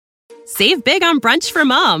Save big on brunch for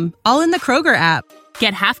mom, all in the Kroger app.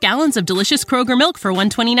 Get half gallons of delicious Kroger milk for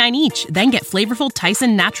 $1.29 each. Then get flavorful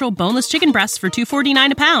Tyson natural boneless chicken breasts for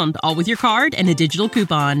 $2.49 a pound, all with your card and a digital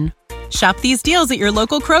coupon. Shop these deals at your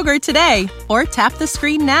local Kroger today, or tap the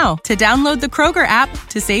screen now to download the Kroger app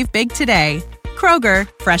to save big today. Kroger,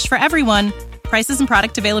 fresh for everyone. Prices and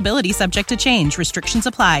product availability subject to change. Restrictions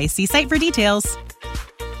apply. See site for details.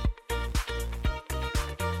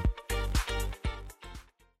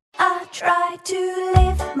 I try to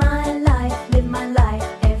live my life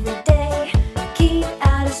every day. Keep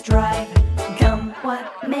out of strife, come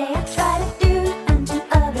what may. I try to do unto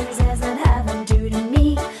others as I'd have them do to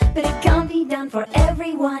me. But it can't be done for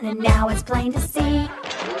everyone, and now it's plain to see.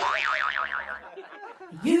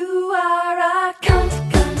 You are a cunt,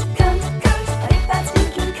 cunt, cunt, cunt. But if that's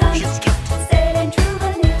stinking cunt, say it ain't true,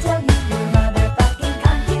 but it tell you you're a motherfucking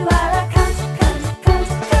cunt. You are a cunt, cunt, cunt,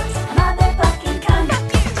 cunt, motherfucking cunt.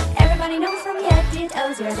 Everybody knows from your head to your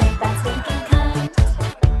toes you're a big fat stinking cunt.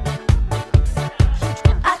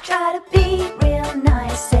 I try to be real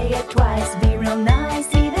nice, say it twice, be real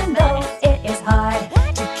nice, even though it is hard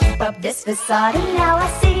to keep up this facade. And now I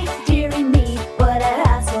see, dearie me, what a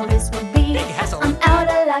hassle this would be. I'm out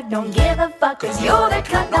of luck, don't give a fuck, cause you're the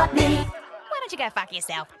cunt, not me. Why don't you go fuck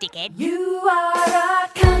yourself, dickhead? You are a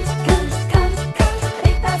cunt, cunt, cunt, cunt,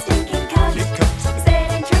 big fat stinking cunt. Say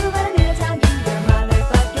it ain't true, but I'm gonna tell you you're a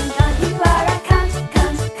motherfucking cunt. You are a cunt,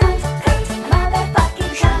 cunt, cunt, cunt,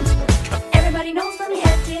 motherfucking cunt. Everybody knows from your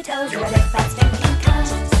head to your toes you're a big fat stinking cunt.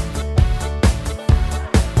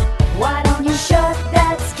 Why don't you shut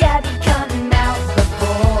that scabby cunt mouth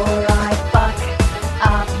before I fuck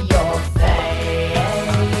up your face?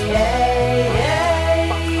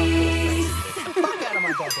 Fuck out of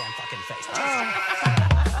my goddamn fucking face.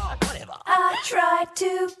 Whatever. I try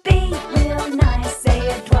to be real nice, say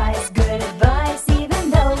it twice, good advice, even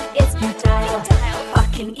though it's futile.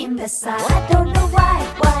 Fucking imbecile. I don't know why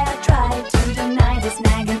I try to deny this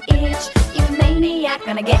nagging itch. You maniac,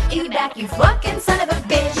 gonna get you back, you fucking son of a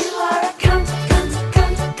bitch. You are a cunt, cunt,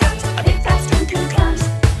 cunt, cunt, a big fat stinking cunt.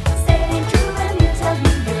 Say it ain't true, but I'm gonna tell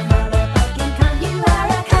you you're a motherfucking cunt. You are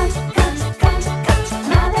a cunt, cunt, cunt, cunt,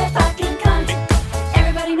 motherfucking cunt.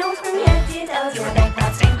 Everybody knows from your head to your toes you're a big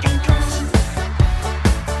fat stinking cunt.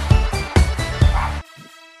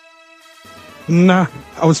 Nah,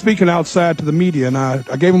 I was speaking outside to the media, and I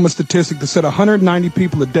gave them a statistic that said 190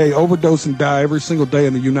 people a day overdose and die every single day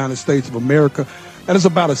in the United States of America. That is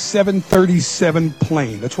about a 737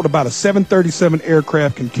 plane. That's what about a 737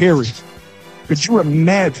 aircraft can carry. Could you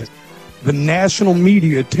imagine the national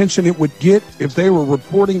media attention it would get if they were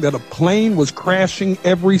reporting that a plane was crashing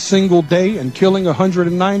every single day and killing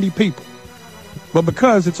 190 people? But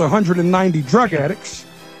because it's 190 drug addicts,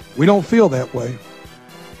 we don't feel that way.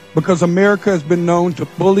 Because America has been known to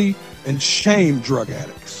bully and shame drug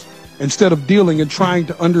addicts instead of dealing and trying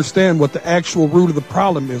to understand what the actual root of the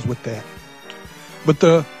problem is with that. But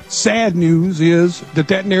the sad news is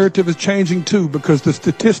that narrative is changing too, because the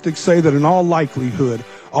statistics say that in all likelihood,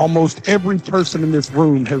 almost every person in this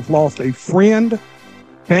room has lost a friend,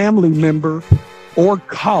 family member, or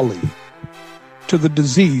colleague to the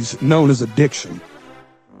disease known as addiction.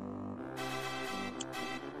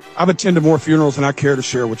 I've attended more funerals than I care to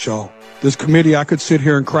share with y'all. This committee, I could sit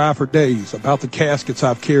here and cry for days about the caskets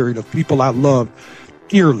I've carried of people I loved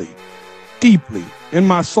dearly, deeply, in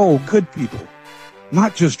my soul, good people,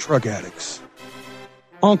 not just drug addicts.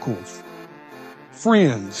 Uncles,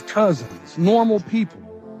 friends, cousins, normal people.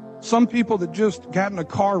 Some people that just got in a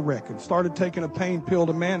car wreck and started taking a pain pill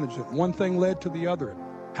to manage it. One thing led to the other.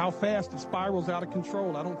 How fast it spirals out of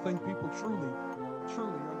control, I don't think people truly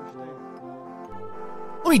understand.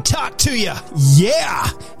 Let me talk to you. Yeah,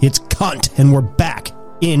 it's Cunt, and we're back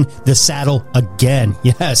in the saddle again.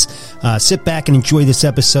 Yes, sit back and enjoy this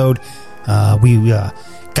episode. We got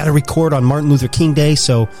to record on Martin Luther King Day,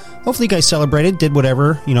 so hopefully you guys celebrated, did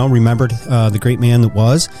whatever, remembered the great man that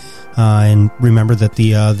was, and remember that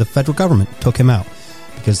the federal government took him out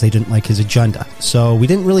because they didn't like his agenda. So we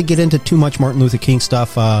didn't really get into too much Martin Luther King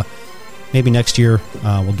stuff. Maybe next year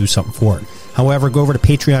we'll do something for it. However, go over to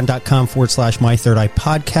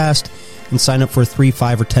patreon.com/MyThirdEyePodcast and sign up for a $3,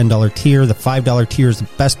 $5, or $10 tier. The $5 tier is the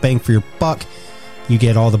best bang for your buck. You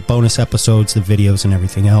get all the bonus episodes, the videos, and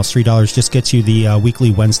everything else. $3 just gets you the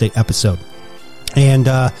weekly Wednesday episode. And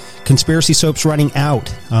Conspiracy Soap's running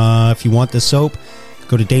out. If you want the soap,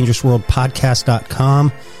 go to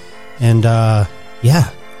DangerousWorldPodcast.com. And, go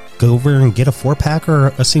over and get a 4-pack or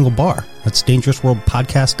a single bar. That's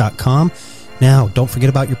DangerousWorldPodcast.com. Now, don't forget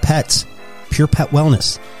about your pets. Pure Pet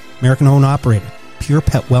Wellness, American-owned operated.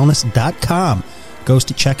 PurePetWellness.com goes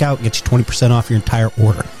to checkout, gets you 20% off your entire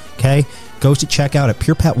order. okay, goes to checkout at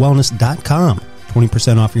purepetwellness.com.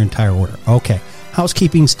 20% off your entire order. Okay,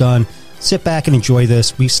 housekeeping's done. Sit back and enjoy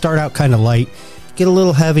this. We start out kind of light, get a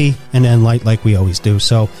little heavy, and then light like we always do.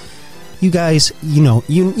 So you guys, you know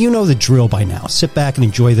the drill by now. Sit back and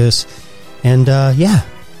enjoy this. And yeah,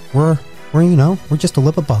 we're just a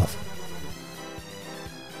lip above.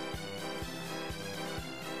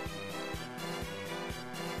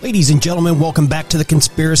 Ladies and gentlemen, welcome back to the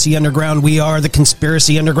Conspiracy Underground. We are the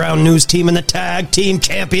Conspiracy Underground news team and the tag team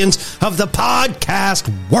champions of the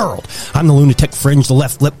podcast world. I'm the lunatic fringe, the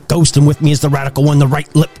left lip ghost, and with me is the radical one, the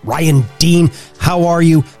right lip, Ryan Dean. How are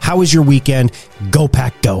you? How was your weekend? Go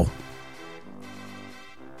Pack, go.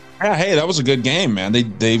 Yeah, hey, that was a good game, man.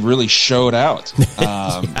 They really showed out.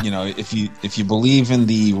 You know, if you believe in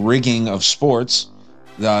the rigging of sports,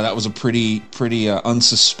 that was a pretty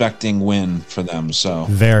unsuspecting win for them. So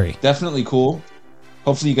very definitely cool.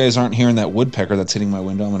 Hopefully you guys aren't hearing that woodpecker that's hitting my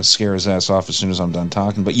window. I'm going to scare his ass off as soon as I'm done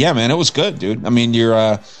talking. But yeah, man, it was good, dude. I mean,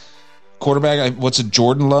 your quarterback, what's it,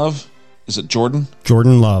 Jordan Love? Is it Jordan?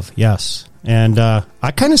 Jordan Love, yes. And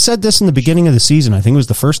I kind of said this in the beginning of the season. I think it was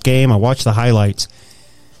the first game. I watched the highlights.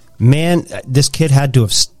 Man, this kid had to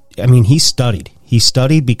have, he studied. He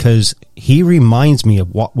studied because he reminds me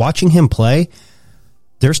of watching him play.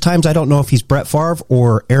 There's times I don't know if he's Brett Favre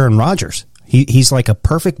or Aaron Rodgers. He's like a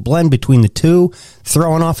perfect blend between the two,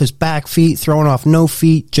 throwing off his back feet, throwing off no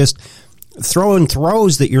feet, just throwing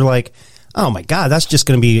throws that you're like, oh my God, that's just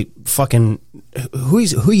going to be fucking, who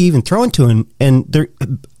you even throwing to? And they're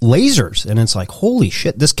lasers. And it's like, holy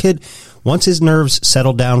shit, this kid, once his nerves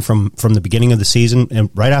settled down from the beginning of the season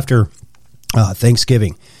and right after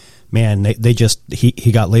Thanksgiving, man,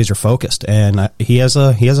 he got laser focused, and he has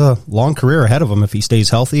a long career ahead of him if he stays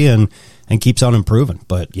healthy and keeps on improving.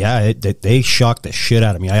 But yeah, they shocked the shit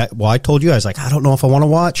out of me. I told you, I was like, I don't know if I want to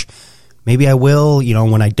watch. Maybe I will. You know,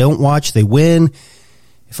 when I don't watch, they win.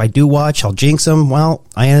 If I do watch, I'll jinx them. Well,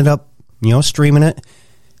 I ended up, streaming it,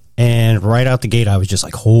 and right out the gate, I was just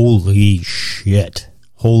like, holy shit.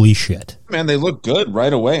 Man, they look good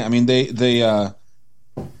right away. I mean, they threw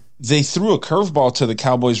a curveball to the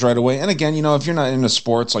Cowboys right away. And again, if you're not into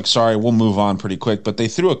sports, like, sorry, we'll move on pretty quick. But they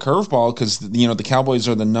threw a curveball because, the Cowboys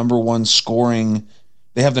are the number one scoring.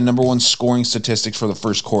 They have the number one scoring statistics for the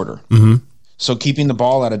first quarter. Mm-hmm. So keeping the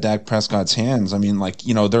ball out of Dak Prescott's hands,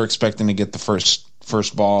 they're expecting to get the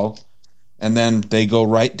first ball. And then they go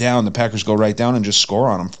right down. The Packers go right down and just score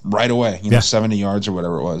on them right away, 70 yards or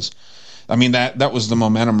whatever it was. I mean, that was the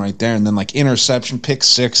momentum right there. And then, interception, pick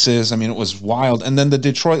sixes. I mean, it was wild. And then the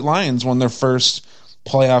Detroit Lions won their first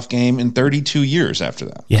playoff game in 32 years after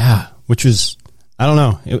that. Yeah, which was, I don't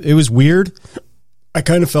know. It was weird. I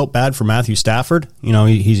kind of felt bad for Matthew Stafford.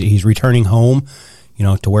 He's returning home,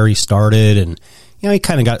 to where he started. And, he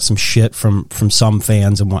kind of got some shit from some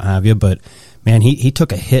fans and what have you. But, man, he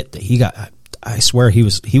took a hit that he got. I swear he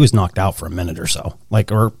was knocked out for a minute or so,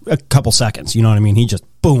 or a couple seconds. You know what I mean? He just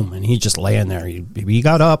boom, and he just laying there. He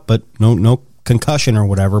got up, but no concussion or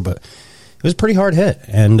whatever. But it was a pretty hard hit,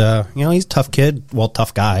 and he's a tough kid. Well,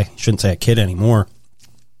 tough guy. Shouldn't say a kid anymore.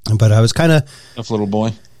 But I was kind of tough little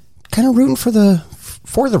boy, kind of rooting for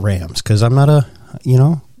the Rams because I'm not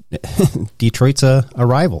Detroit's a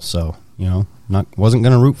rival, so wasn't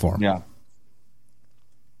going to root for him.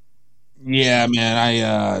 Yeah,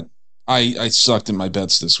 man. I sucked in my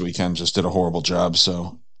bets this weekend, just did a horrible job,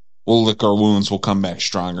 so we'll lick our wounds. We'll come back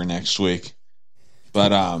stronger next week.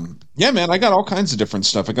 But, yeah, man, I got all kinds of different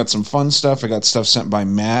stuff. I got some fun stuff. I got stuff sent by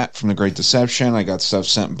Matt from The Great Deception. I got stuff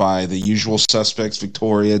sent by the usual suspects,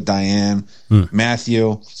 Victoria, Diane,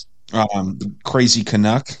 Matthew. The Crazy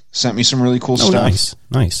Canuck sent me some really cool stuff.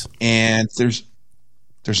 Nice. And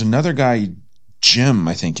there's another guy, Jim,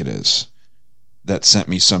 I think it is, that sent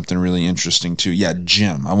me something really interesting too. Yeah,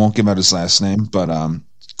 Jim. I won't give out his last name, but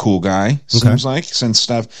cool guy, seems like. Sends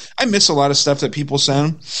stuff. I miss a lot of stuff that people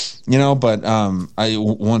send, but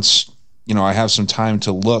I have some time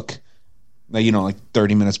to look,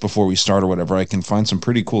 30 minutes before we start or whatever, I can find some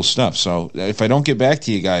pretty cool stuff. So if I don't get back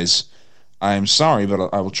to you guys, I'm sorry, but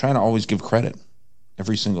I will try to always give credit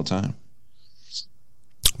every single time.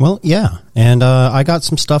 Well, yeah. And I got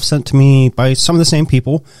some stuff sent to me by some of the same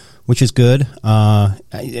people, which is good.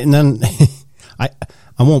 And then I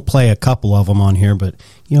won't play a couple of them on here, but,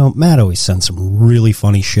 Matt always sends some really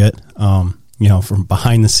funny shit, from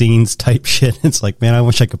behind the scenes type shit. It's like, man, I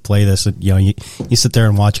wish I could play this. And, you sit there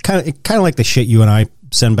and watch kind of like the shit you and I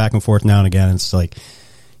send back and forth now and again. It's like,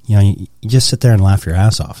 you just sit there and laugh your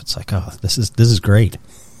ass off. It's like, oh, this is great.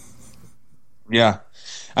 Yeah.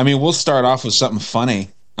 I mean, we'll start off with something funny.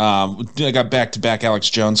 I got back-to-back Alex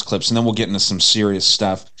Jones clips, and then we'll get into some serious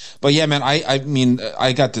stuff. But yeah, man, I mean,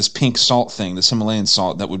 I got this pink salt thing, this Himalayan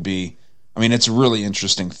salt that would be, I mean, it's a really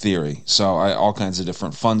interesting theory. So all kinds of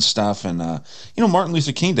different fun stuff. And, Martin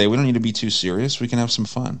Luther King Day, we don't need to be too serious. We can have some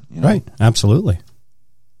fun. Right, absolutely.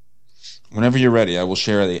 Whenever you're ready, I will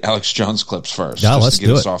share the Alex Jones clips first. Yeah, just let's to get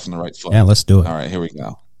do us it. off on the right foot. Yeah, let's do it. All right, here we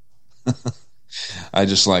go. I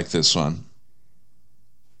just like this one.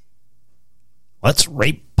 Let's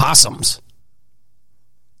rape possums.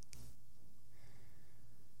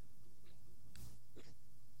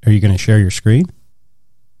 Are you going to share your screen?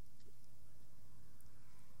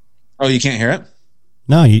 Oh, you can't hear it?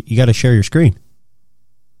 No, you got to share your screen.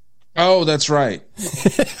 Oh, that's right.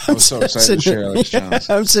 I was so excited to share Alex Jones.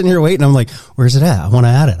 I'm sitting here waiting. I'm like, where's it at? I want to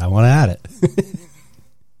add it.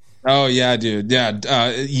 Oh, yeah, dude.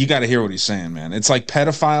 Yeah, you got to hear what he's saying, man. It's like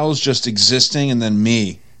pedophiles just existing and then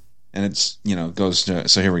me. And it's, goes to...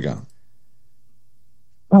 So here we go.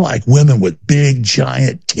 I like women with big,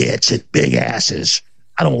 giant tits and big asses.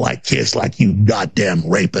 I don't like kids like you goddamn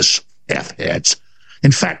rapists, F-heads.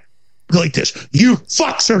 In fact, like this, you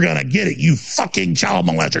fucks are gonna get it, you fucking child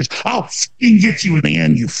molesters. I'll fucking get you in the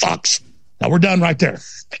end, you fucks. Now we're done right there.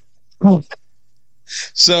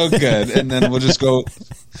 So good. And then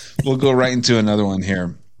we'll go right into another one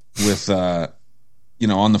here with, on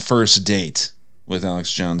the first date with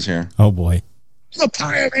Alex Jones here. Oh, boy. I'm a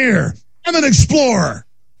pioneer. I'm an explorer.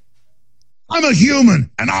 I'm a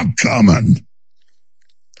human, and I'm coming.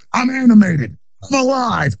 I'm animated. I'm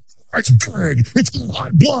alive. It's big. It's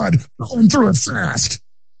hot blood going through it fast.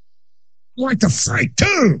 I like to fight,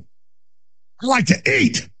 too. I like to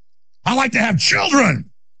eat. I like to have children.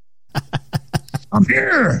 I'm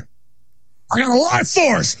here. I got a life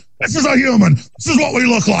force. This is a human. This is what we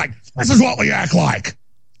look like. This is what we act like.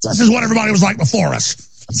 This is what everybody was like before us.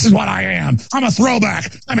 This is what I am. I'm a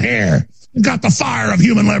throwback. I'm here. I've got the fire of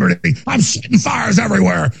human liberty. I'm setting fires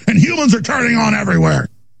everywhere, and humans are turning on everywhere.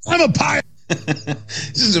 I'm a pioneer.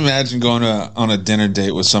 Just imagine going on a dinner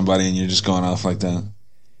date with somebody and you're just going off like that.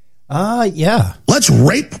 Yeah. Let's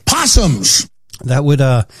rape possums.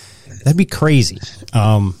 That'd be crazy.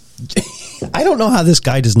 I don't know how this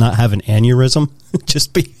guy does not have an aneurysm.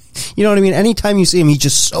 You know what I mean? Anytime you see him, he's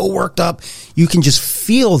just so worked up. You can just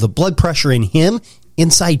feel the blood pressure in him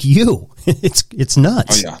inside you. It's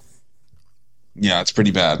nuts. Oh, yeah. Yeah, it's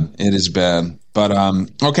pretty bad. It is bad. But,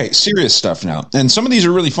 okay, serious stuff now. And some of these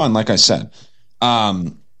are really fun, like I said.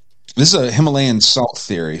 This is a Himalayan salt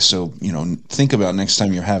theory. So, think about next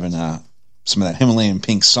time you're having some of that Himalayan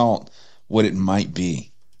pink salt, what it might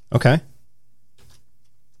be. Okay.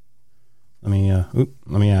 Let me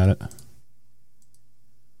add it.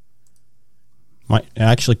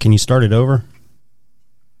 Actually, can you start it over?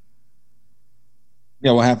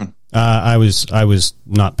 Yeah, what happened? I was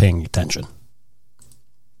not paying attention.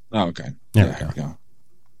 Oh, okay. There we go.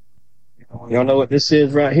 Y'all know what this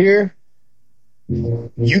is right here?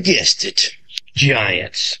 You guessed it.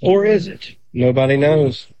 Giants. Or is it? Nobody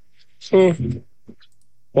knows.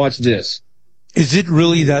 Watch this. Is it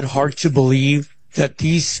really that hard to believe that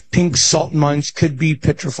these pink salt mines could be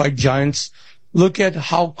petrified giants? Look at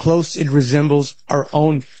how close it resembles our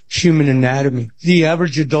own human anatomy. The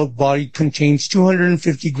average adult body contains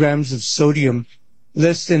 250 grams of sodium,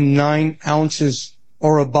 less than 9 ounces,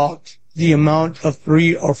 or about the amount of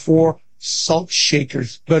 3 or 4 salt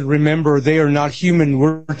shakers. But remember, they are not human.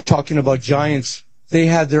 We're talking about giants. They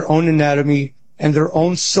had their own anatomy, and their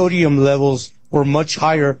own sodium levels were much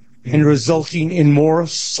higher, and resulting in more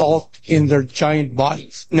salt in their giant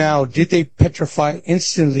bodies. Now, did they petrify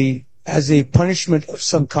instantly as a punishment of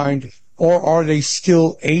some kind, or are they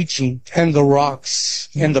still aging? And the rocks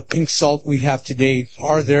and the pink salt we have today,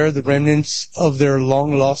 are there the remnants of their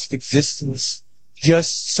long-lost existence?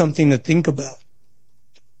 Just something to think about.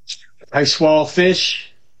 I swallow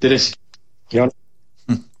fish. Did it?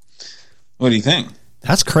 What do you think?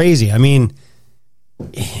 That's crazy. I mean,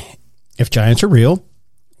 if giants are real,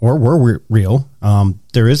 or were real,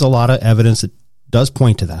 there is a lot of evidence that does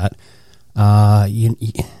point to that.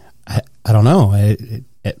 I don't know.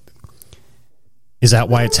 Is that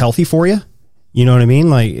why it's healthy for you? You know what I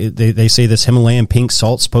mean? Like they say this Himalayan pink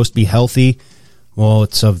salt's supposed to be healthy. Well,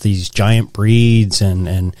 it's of these giant breeds,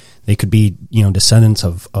 and they could be, descendants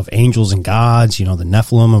of angels and gods, the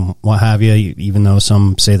Nephilim and what have you, even though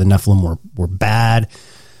some say the Nephilim were bad.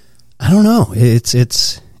 I don't know. It's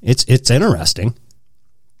interesting.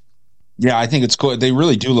 Yeah, I think it's cool. They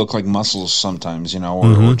really do look like mussels sometimes,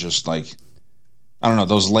 or just like, I don't know,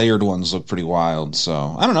 those layered ones look pretty wild.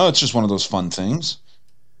 So I don't know. It's just one of those fun things.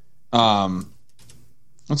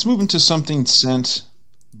 Let's move into something sent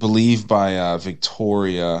believe by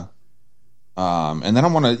Victoria. And then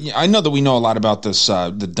I know that we know a lot about this,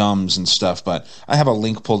 the dumbs and stuff, but I have a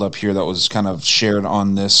link pulled up here that was kind of shared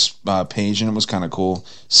on this page, and it was kind of cool.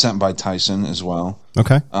 Sent by Tyson as well.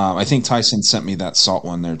 Okay. I think Tyson sent me that salt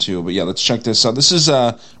one there too. But yeah, let's check this out. This is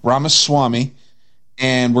Ramaswamy,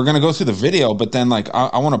 and we're going to go through the video, but then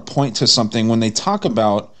I want to point to something when they talk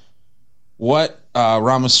about what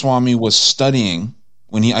Ramaswamy was studying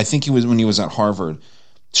when he was at Harvard.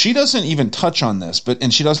 She doesn't even touch on this,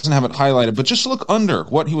 and she doesn't have it highlighted, but just look under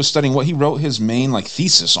what he was studying, what he wrote his main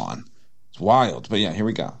thesis on. It's wild. But yeah, here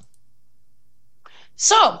we go.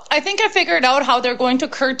 So I think I figured out how they're going to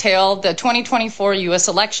curtail the 2024 U.S.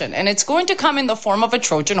 election, and it's going to come in the form of a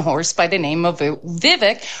Trojan horse by the name of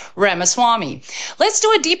Vivek Ramaswamy. Let's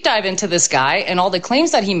do a deep dive into this guy and all the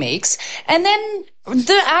claims that he makes, and then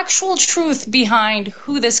the actual truth behind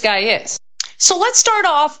who this guy is. So let's start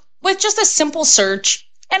off with just a simple search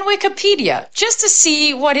and Wikipedia, just to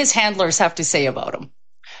see what his handlers have to say about him.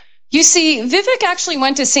 You see, Vivek actually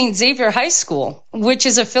went to St. Xavier High School, which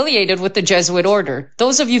is affiliated with the Jesuit order.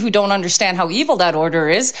 Those of you who don't understand how evil that order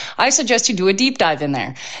is, I suggest you do a deep dive in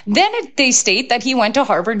there. Then they state that he went to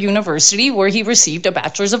Harvard University, where he received a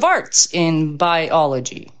Bachelor's of Arts in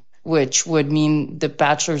biology, which would mean the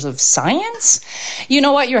Bachelor's of Science? You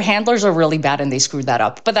know what? Your handlers are really bad and they screwed that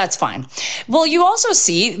up, but that's fine. Well, you also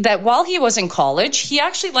see that while he was in college, he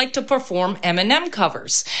actually liked to perform Eminem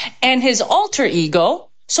covers. And his alter ego,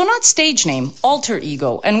 so not stage name, alter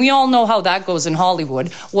ego, and we all know how that goes in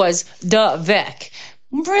Hollywood, was Da Vec.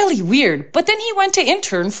 Really weird. But then he went to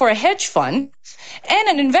intern for a hedge fund and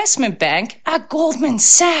an investment bank at Goldman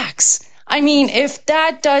Sachs. I mean, if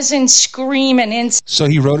that doesn't scream an So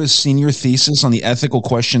he wrote his senior thesis on the ethical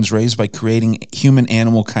questions raised by creating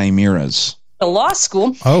human-animal chimeras. Law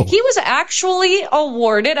school, he was actually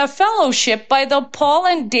awarded a fellowship by the Paul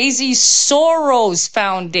and Daisy Soros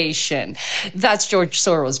Foundation. That's George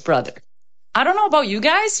Soros' brother. I don't know about you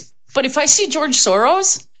guys, but if I see George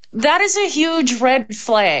Soros, that is a huge red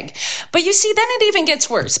flag. But you see, then it even gets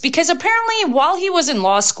worse, because apparently while he was in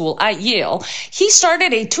law school at Yale, he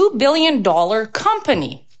started a $2 billion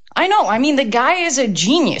company. I know. I mean, the guy is a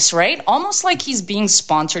genius, right? Almost like he's being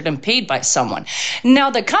sponsored and paid by someone. Now,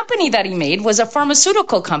 the company that he made was a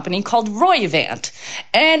pharmaceutical company called Roivant.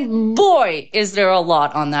 And boy, is there a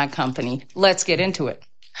lot on that company. Let's get into it.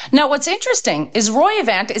 Now, what's interesting is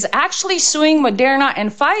Roivant is actually suing Moderna and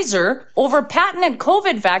Pfizer over patented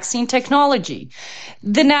COVID vaccine technology,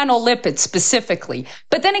 the nanolipids specifically.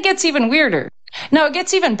 But then it gets even weirder. Now, it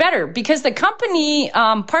gets even better because the company,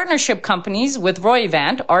 partnership companies with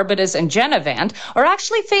Roivant, Arbutus, and Genevant are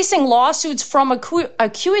actually facing lawsuits from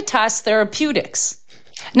Acuitas Therapeutics.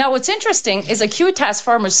 Now, what's interesting is Acuitas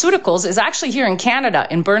Pharmaceuticals is actually here in Canada,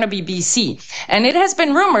 in Burnaby, BC. And it has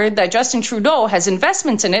been rumored that Justin Trudeau has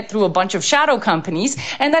investments in it through a bunch of shadow companies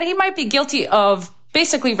and that he might be guilty of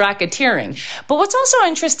basically racketeering. But what's also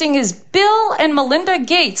interesting is Bill and Melinda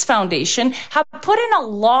Gates Foundation have put in a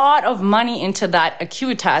lot of money into that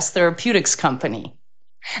Acuitas Therapeutics company.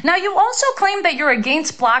 Now, you also claim that you're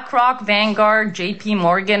against BlackRock, Vanguard, JP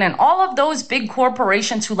Morgan, and all of those big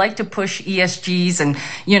corporations who like to push ESGs and,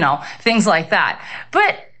 things like that.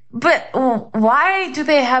 But why do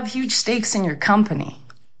they have huge stakes in your company?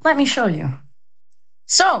 Let me show you.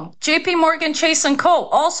 So, JP Morgan Chase & Co.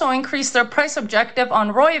 also increased their price objective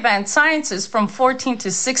on Roivant Sciences from $14 to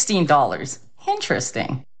 $16.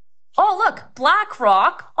 Interesting. Oh, look,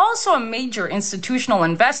 BlackRock, also a major institutional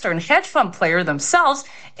investor and hedge fund player themselves,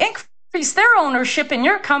 increased their ownership in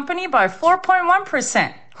your company by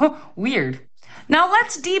 4.1%. Weird. Now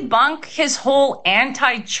let's debunk his whole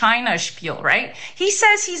anti-China spiel, right? He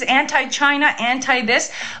says he's anti-China,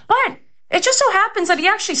 anti-this, but it just so happens that he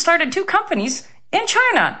actually started 2 companies in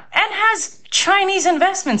China and has Chinese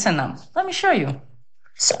investments in them. Let me show you.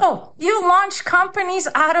 So, you launched companies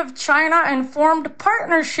out of China and formed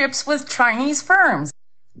partnerships with Chinese firms.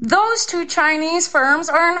 Those 2 Chinese firms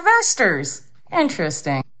are investors.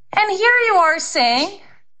 Interesting. And here you are saying,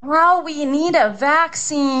 well, we need a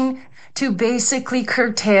vaccine to basically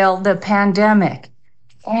curtail the pandemic.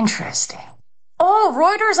 Interesting. Oh,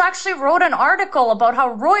 Reuters actually wrote an article about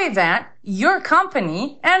how Roivant, your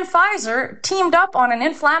company, and Pfizer teamed up on an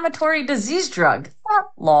inflammatory disease drug.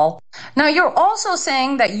 Lol. Now, you're also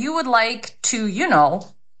saying that you would like to,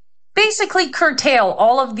 basically curtail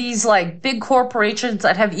all of these big corporations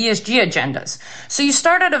that have ESG agendas. So you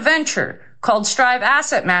started a venture called Strive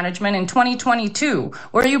Asset Management in 2022,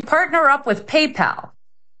 where you partner up with PayPal.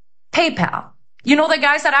 You know, the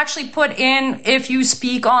guys that actually put in, if you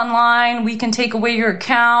speak online, we can take away your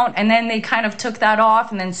account. And then they kind of took that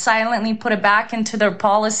off and then silently put it back into their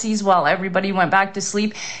policies while everybody went back to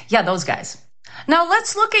sleep. Yeah, those guys. Now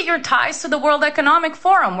let's look at your ties to the World Economic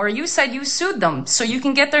Forum, where you said you sued them so you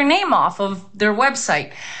can get their name off of their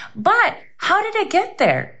website. But how did it get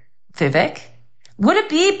there, Vivek? Would it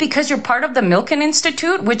be because you're part of the Milken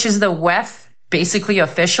Institute, which is the WEF basically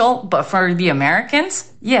official, but for the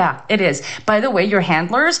Americans? Yeah, it is. By the way, your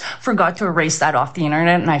handlers forgot to erase that off the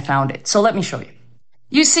internet, and I found it. So let me show you.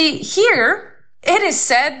 You see, here, it is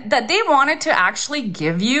said that they wanted to actually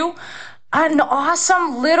give you an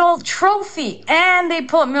awesome little trophy, and they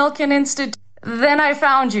put Milken Institute. Then I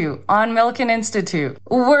found you on Milken Institute,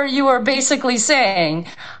 where you were basically saying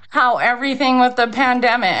how everything with the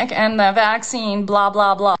pandemic and the vaccine, blah,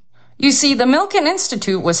 blah, blah. You see, the Milken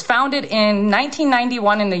Institute was founded in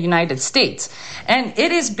 1991 in the United States, and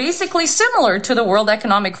it is basically similar to the World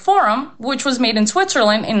Economic Forum, which was made in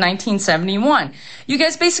Switzerland in 1971. You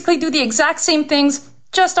guys basically do the exact same things,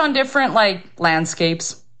 just on different,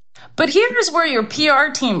 landscapes. But here's where your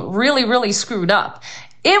PR team really, really screwed up.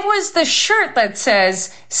 It was the shirt that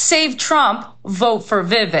says, "Save Trump, vote for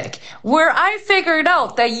Vivek," where I figured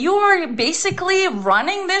out that you are basically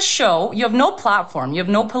running this show. You have no platform. You have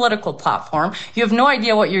no political platform. You have no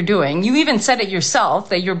idea what you're doing. You even said it yourself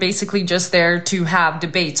that you're basically just there to have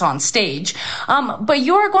debates on stage. But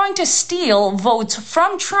you're going to steal votes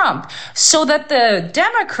from Trump so that the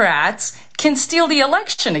Democrats can steal the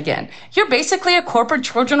election again. You're basically a corporate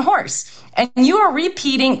Trojan horse. And you are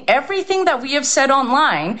repeating everything that we have said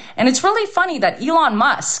online. And it's really funny that Elon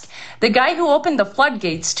Musk, the guy who opened the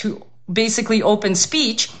floodgates to basically open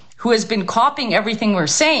speech, who has been copying everything we're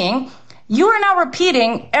saying, you are now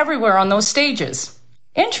repeating everywhere on those stages.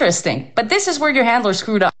 Interesting. But this is where your handler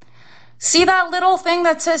screwed up. See that little thing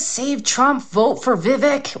that says, "Save Trump, vote for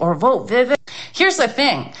Vivek," or "Vote Vivek"? Here's the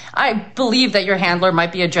thing. I believe that your handler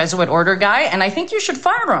might be a Jesuit order guy, and I think you should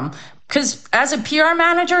fire him. Because as a PR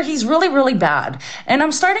manager, he's really, really bad. And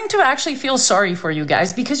I'm starting to actually feel sorry for you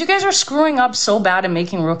guys because you guys are screwing up so bad and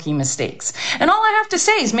making rookie mistakes. And all I have to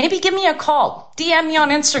say is maybe give me a call, DM me on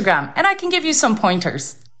Instagram, and I can give you some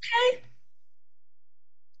pointers. Okay?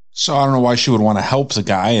 So I don't know why she would want to help the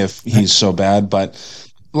guy if he's so bad, but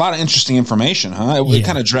a lot of interesting information, huh? It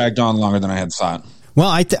kind of dragged on longer than I had thought. Well,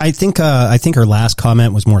 I think her last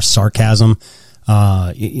comment was more sarcasm.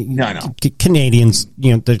 I know. Canadians,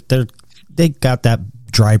 they got that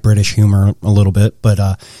dry British humor a little bit,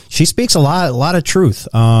 but she speaks a lot of truth.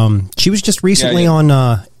 She was just recently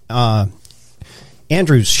on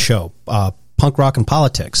Andrew's show, Punk Rock and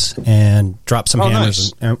Politics, and dropped some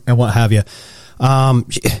hammers and what have you.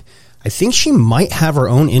 I think she might have her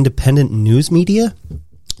own independent news media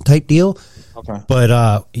type deal. Okay.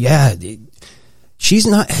 But she's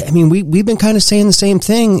not. I mean, we've been kind of saying the same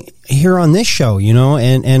thing here on this show,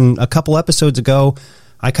 and a couple episodes ago,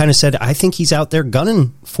 I kind of said, I think he's out there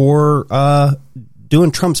gunning for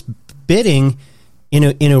doing Trump's bidding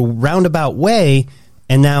in a roundabout way.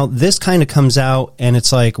 And now this kind of comes out and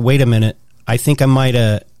it's like, wait a minute, I think I might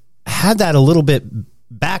have had that a little bit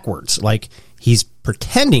backwards. Like he's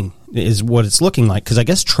pretending is what it's looking like. Because I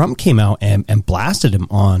guess Trump came out and blasted him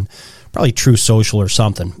on probably True Social or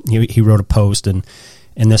something. He wrote a post and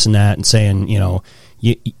this and that and saying,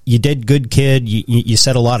 you did good, kid. You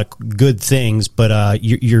said a lot of good things, but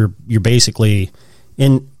you're basically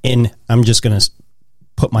in. I'm just gonna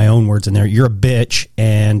put my own words in there. You're a bitch,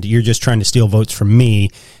 and you're just trying to steal votes from me.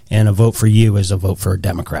 And a vote for you is a vote for a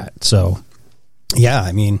Democrat. So, yeah,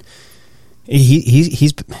 I mean,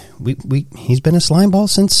 he's been a slimeball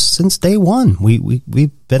since day one.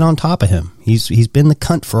 We've been on top of him. He's been the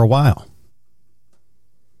cunt for a while.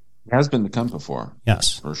 He has been the cunt before.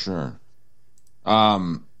 Yes, for sure.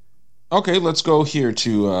 Okay, let's go here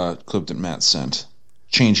to clip that Matt sent.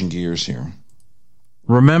 Changing gears here.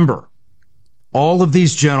 Remember, all of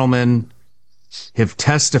these gentlemen have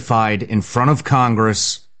testified in front of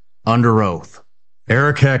Congress under oath.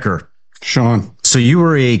 Eric Hecker. Sean. So you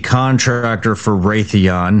were a contractor for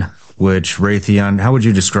Raytheon, how would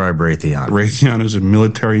you describe Raytheon? Raytheon is a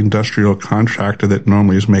military industrial contractor that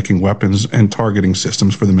normally is making weapons and targeting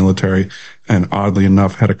systems for the military, and oddly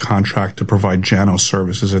enough had a contract to provide JANO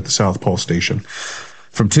services at the South Pole Station.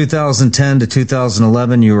 From 2010 to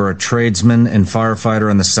 2011, you were a tradesman and firefighter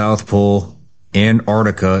in the South Pole.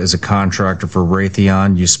 Antarctica as a contractor for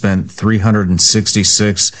Raytheon. You spent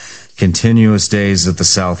 366 continuous days at the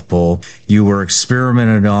South Pole. You were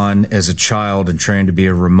experimented on as a child and trained to be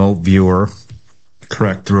a remote viewer.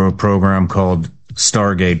 Correct. Through a program called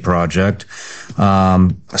Stargate Project.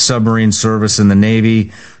 Submarine service in the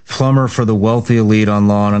Navy. plumber for the wealthy elite on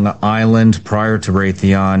Long Island prior to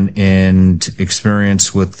Raytheon and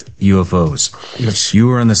experience with UFOs. Yes. You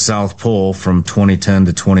were in the South Pole from 2010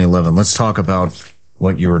 to 2011. Let's talk about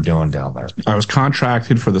what you were doing down there. I was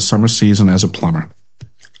contracted for the summer season as a plumber.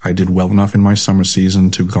 I did well enough in my summer season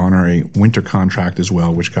to garner a winter contract as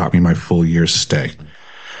well, which got me my full year's stay.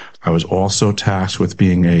 I was also tasked with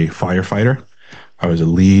being a firefighter. I was a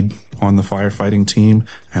lead on the firefighting team,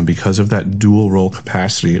 and because of that dual role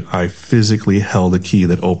capacity, I physically held a key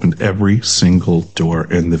that opened every single door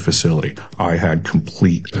in the facility. I had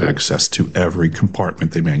complete access to every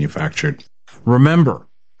compartment they manufactured. Remember.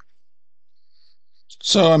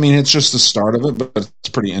 So, I mean, it's just the start of it, but it's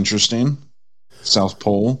pretty interesting. South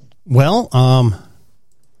Pole. Well,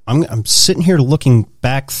 I'm sitting here looking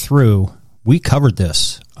back through. We covered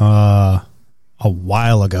this a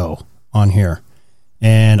while ago on here.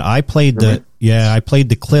 And I played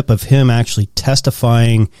the clip of him actually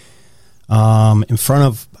testifying in front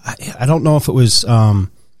of, I don't know if it was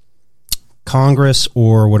Congress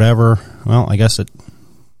or whatever. Well, I guess it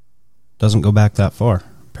doesn't go back that far.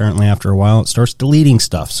 Apparently, after a while, it starts deleting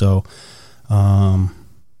stuff. So,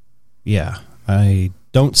 yeah, I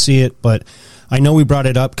don't see it, but I know we brought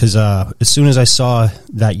it up because as soon as I saw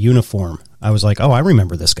that uniform, I was like, oh, I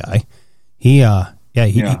remember this guy. He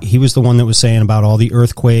was the one that was saying about all the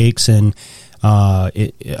earthquakes, and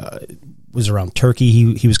it was around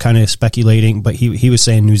Turkey. He was kind of speculating, but he was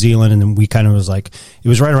saying New Zealand, and then we kind of was like, it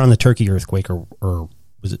was right around the Turkey earthquake, or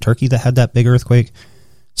was it Turkey that had that big earthquake?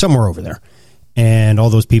 Somewhere over there. And all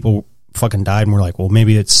those people fucking died, and we're like, well,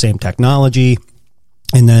 maybe it's the same technology.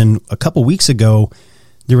 And then a couple weeks ago,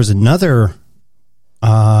 there was another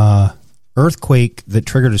earthquake that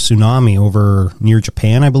triggered a tsunami over near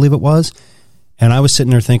Japan, I believe it was. And I was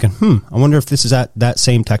sitting there thinking, I wonder if this is that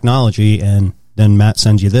same technology. And then Matt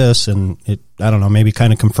sends you this, and it, I don't know, maybe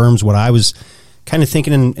kind of confirms what I was kind of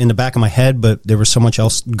thinking in the back of my head, but there was so much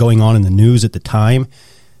else going on in the news at the time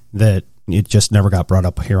that it just never got brought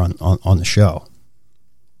up here on the show.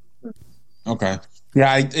 Okay.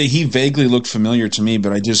 Yeah, he vaguely looked familiar to me,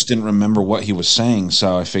 but I just didn't remember what he was saying,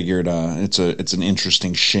 so I figured it's an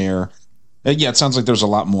interesting share. Yeah, it sounds like there's a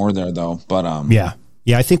lot more there, though. But yeah,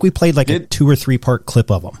 I think we played like a 2 or 3 part clip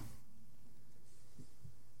of them.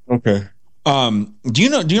 Okay. Do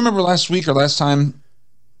you remember last week or last time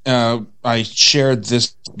I shared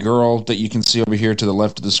this girl that you can see over here to the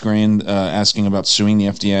left of the screen asking about suing the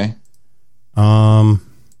FDA?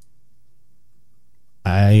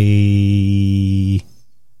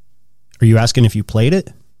 Are you asking if you played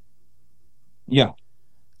it? Yeah.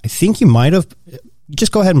 I think you might have.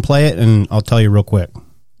 Just go ahead and play it, and I'll tell you real quick.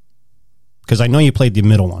 Because I know you played the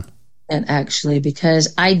middle one. And actually,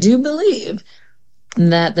 because I do believe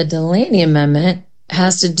that the Delaney Amendment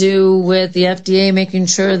has to do with the FDA making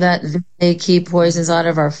sure that they keep poisons out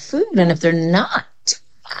of our food. And if they're not,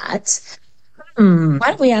 why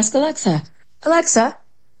don't we ask Alexa? Alexa,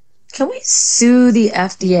 can we sue the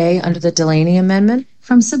FDA under the Delaney Amendment?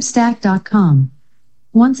 From Substack.com.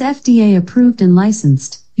 Once FDA approved and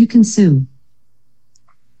licensed, you can sue.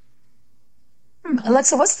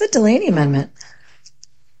 Alexa, what's the Delaney Amendment?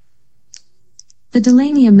 The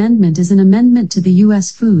Delaney Amendment is an amendment to the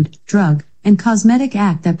U.S. Food, Drug, and Cosmetic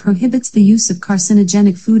Act that prohibits the use of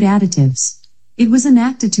carcinogenic food additives. It was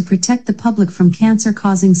enacted to protect the public from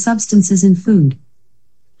cancer-causing substances in food.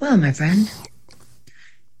 Well, my friend,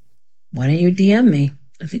 why don't you DM me?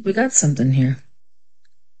 I think we got something here.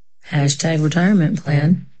 Hashtag retirement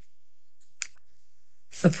plan.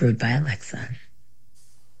 Approved by Alexa.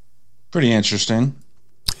 Pretty interesting.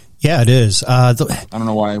 Yeah, it is. I don't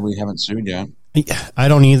know why we haven't sued yet. I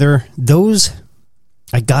don't either. Those,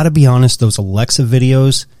 I gotta be honest, those Alexa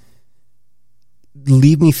videos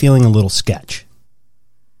leave me feeling a little sketch.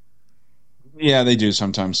 Yeah, they do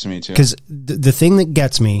sometimes to me too. Because the thing that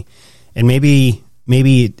gets me, and maybe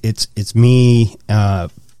it's me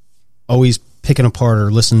always picking apart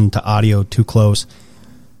or listening to audio too close.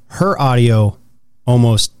 Her audio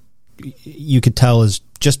almost, you could tell, is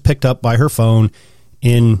just picked up by her phone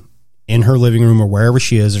in her living room or wherever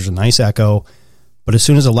she is. There's a nice echo, but as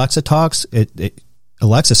soon as Alexa talks,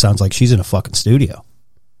 Alexa sounds like she's in a fucking studio.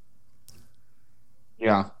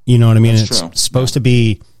 Yeah, you know what I mean. That's it's true. supposed to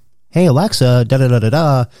be, hey Alexa, da da da da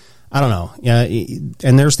da. I don't know. Yeah,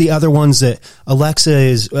 and there's the other ones that Alexa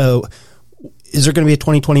is there going to be a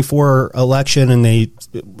 2024 election? And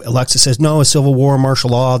Alexa says no, a civil war,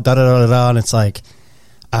 martial law, da da da da da. And it's like,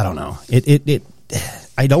 I don't know.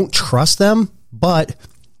 I don't trust them, but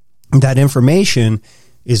that information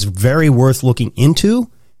is very worth looking into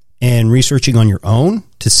and researching on your own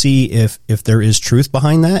to see if there is truth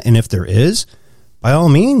behind that, and if there is, by all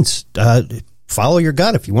means, follow your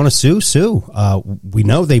gut. If you want to sue. We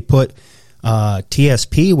know they put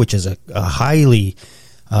TSP, which is a highly,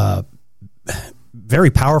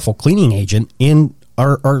 very powerful cleaning agent, in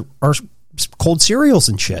our cold cereals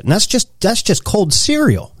and shit. And that's just cold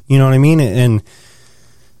cereal. You know what I mean? And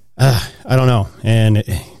I don't know.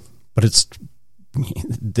 But it's,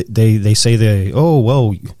 they say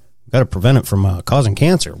you got to prevent it from causing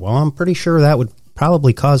cancer. Well, I'm pretty sure that would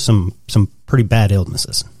probably cause some pretty bad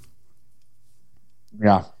illnesses.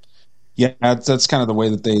 Yeah. Yeah, that's kind of the way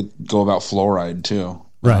that they go about fluoride too.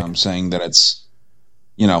 Right. Saying that it's,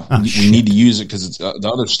 we need to use it because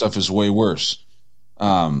the other stuff is way worse.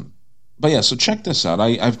 But yeah, so check this out.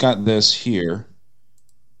 I've got this here.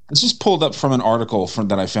 This is pulled up from an article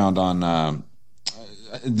that I found on.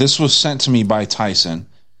 This was sent to me by Tyson.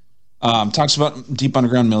 Talks about deep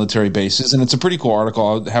underground military bases, and it's a pretty cool article.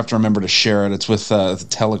 I'll have to remember to share it. It's with the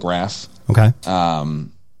Telegraph. Okay.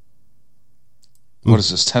 What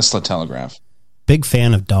is this? Tesla Telegraph. Big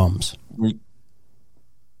fan of DOMs.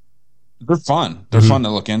 They're fun. They're fun to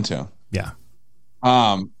look into. Yeah.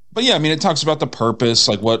 But yeah, I mean, it talks about the purpose,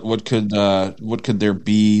 like what could there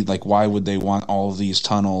be, like why would they want all of these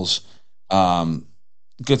tunnels?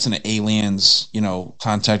 Gets into aliens,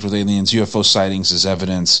 contact with aliens, UFO sightings as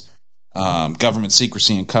evidence, government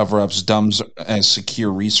secrecy and cover-ups, DUMBs as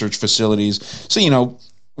secure research facilities. So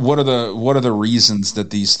what are the reasons that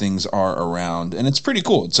these things are around? And it's pretty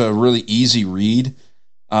cool. It's a really easy read.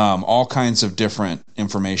 All kinds of different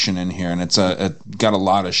information in here, and it got a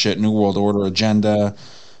lot of shit. New World Order agenda.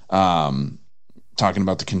 Talking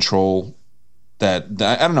about the control that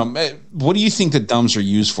I don't know. What do you think that DUMBs are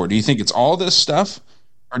used for? Do you think it's all this stuff,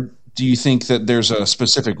 or do you think that there's a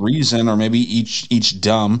specific reason, or maybe each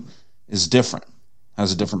DUMB is different,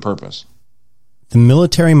 has a different purpose? The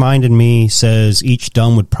military mind in me says each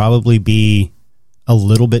DUMB would probably be a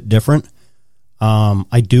little bit different.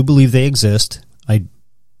 I do believe they exist. I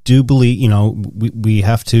do believe, we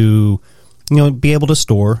have to, be able to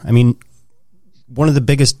store. I mean, one of the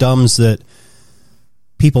biggest DUMBs that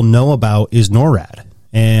people know about is NORAD.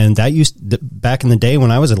 And that back in the day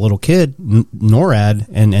when I was a little kid, NORAD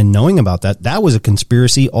and knowing about that was a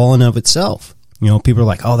conspiracy all in of itself. People are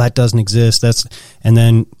like, oh, that doesn't exist. And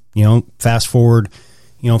then, fast forward,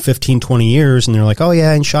 15, 20 years, and they're like, oh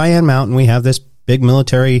yeah, in Cheyenne Mountain, we have this big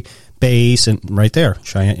military base, and right there,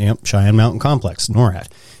 Cheyenne Mountain Complex, NORAD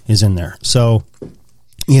is in there. So,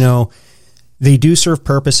 they do serve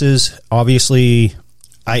purposes. Obviously,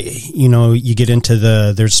 you get into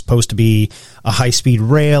there's supposed to be a high-speed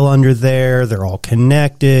rail under there. They're all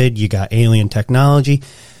connected. You got alien technology.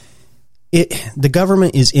 The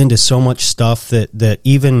government is into so much stuff that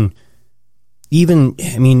even,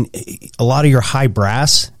 I mean, a lot of your high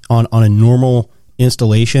brass on a normal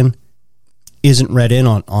installation isn't read in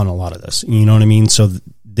on a lot of this. You know what I mean? So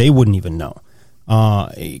they wouldn't even know.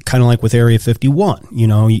 Kind of like with Area 51,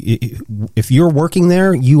 if you're working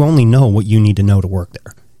there, you only know what you need to know to work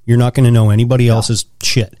there. You're not going to know anybody else's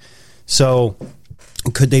shit. So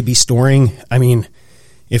could they be storing? I mean,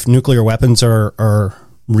 if nuclear weapons are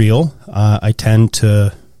real, I tend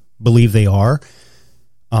to believe they are.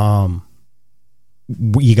 You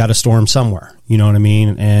got to store them somewhere. You know what I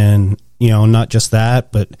mean? And, not just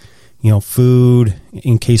that, but, food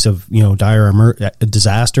in case of, dire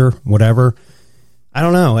disaster, whatever. I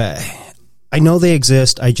don't know. I know they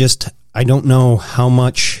exist. I don't know how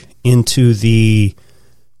much into the,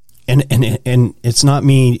 and it's not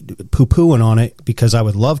me poo-pooing on it because I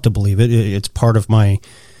would love to believe it. It's part of my,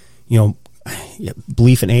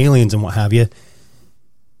 belief in aliens and what have you.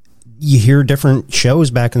 You hear different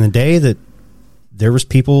shows back in the day that there was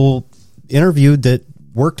people interviewed that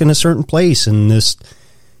worked in a certain place, and this,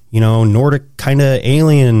 Nordic kind of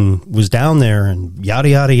alien was down there and yada,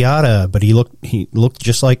 yada, yada, but he looked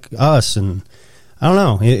just like us. And I don't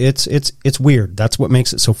know. It's weird. That's what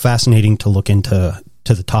makes it so fascinating to look into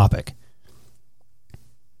the topic.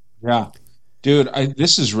 Yeah, dude,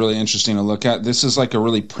 this is really interesting to look at. This is like a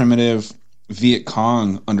really primitive Viet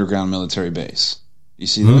Cong underground military base. You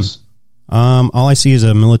see this? All I see is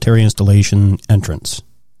a military installation entrance.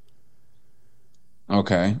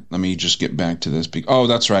 Okay, let me just get back to this. Oh,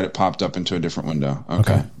 that's right. It popped up into a different window.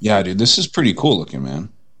 Okay. Yeah, dude, this is pretty cool looking, man.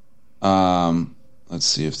 Let's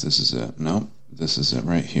see if this is it. Nope, this is it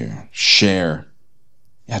right here. Share.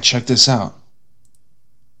 Yeah, check this out.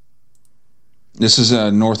 This is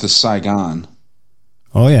north of Saigon.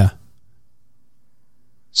 Oh, yeah.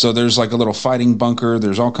 So there's like a little fighting bunker.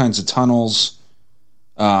 There's all kinds of tunnels.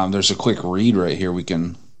 There's a quick read right here.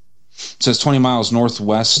 It says 20 miles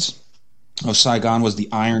northwest of Saigon was the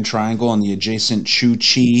Iron Triangle and the adjacent Chu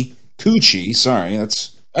Chi Cu-Chi. Sorry,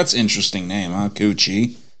 that's interesting name, huh? Cu-Chi.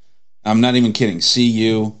 I'm not even kidding.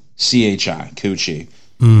 Cuchi. Cu-Chi.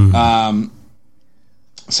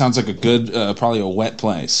 Sounds like a good, probably a wet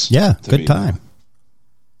place. Yeah, good time.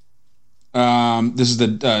 This is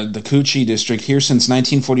the Cu-Chi district. Here since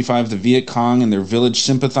 1945, the Viet Cong and their village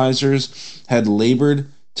sympathizers had labored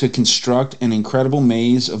to construct an incredible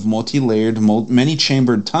maze of multi-layered,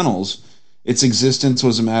 many-chambered tunnels. Its existence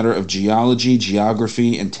was a matter of geology,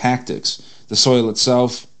 geography, and tactics. The soil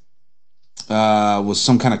itself was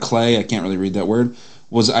some kind of clay, I can't really read that word,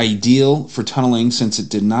 was ideal for tunneling since it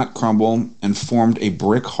did not crumble and formed a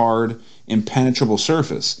brick-hard, impenetrable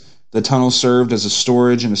surface. The tunnel served as a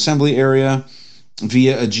storage and assembly area.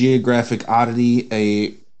 Via a geographic oddity,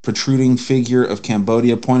 a protruding figure of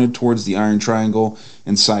Cambodia pointed towards the Iron Triangle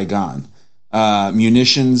in Saigon.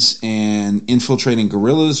 Munitions and infiltrating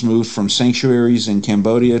guerrillas moved from sanctuaries in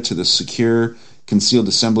Cambodia to the secure, concealed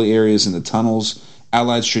assembly areas in the tunnels.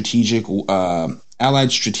 Allied strategists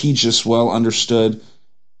well understood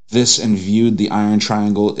this and viewed the Iron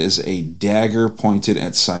Triangle as a dagger pointed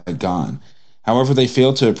at Saigon. However, they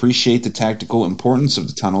failed to appreciate the tactical importance of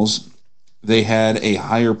the tunnels. They had a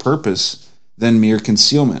higher purpose than mere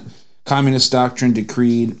concealment. Communist doctrine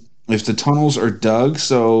decreed, if the tunnels are dug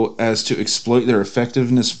so as to exploit their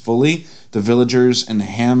effectiveness fully, the villagers and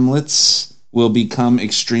hamlets will become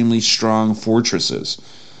extremely strong fortresses.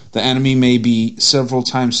 The enemy may be several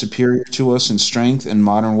times superior to us in strength and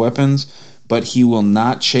modern weapons, but he will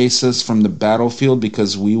not chase us from the battlefield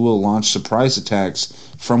because we will launch surprise attacks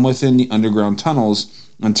from within the underground tunnels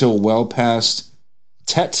until well past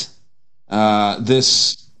Tet.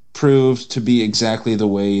 This proved to be exactly the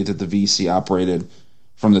way that the VC operated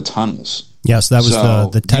from the tunnels. Yes, that was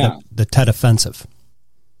the Tet offensive.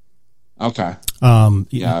 Okay. I'm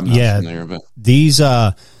not familiar, but these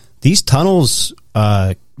tunnels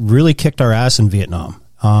really kicked our ass in Vietnam.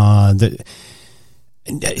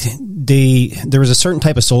 There was a certain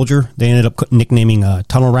type of soldier they ended up nicknaming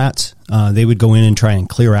tunnel rats. They would go in and try and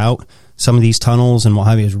clear out some of these tunnels and what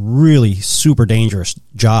have you. It was really super dangerous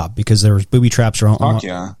job because there was booby traps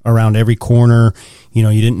around every corner. You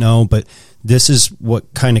didn't know, but this is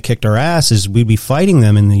what kind of kicked our ass is we'd be fighting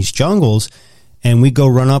them in these jungles and we'd go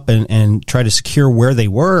run up and try to secure where they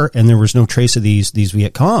were, and there was no trace of these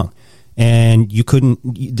Viet Cong. And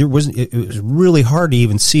it was really hard to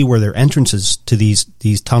even see where their entrances to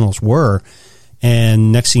these tunnels were.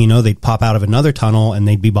 And next thing you know, they'd pop out of another tunnel and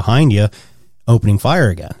they'd be behind you opening fire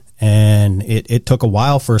again. And it took a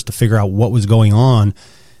while for us to figure out what was going on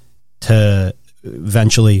to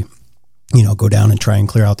eventually, go down and try and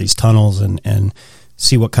clear out these tunnels and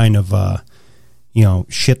see what kind of,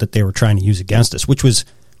 shit that they were trying to use against us, which was,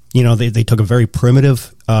 they took a very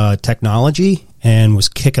primitive technology and was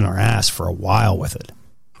kicking our ass for a while with it.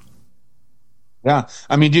 Yeah.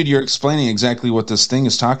 I mean, dude, you're explaining exactly what this thing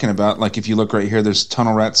is talking about. Like, if you look right here, there's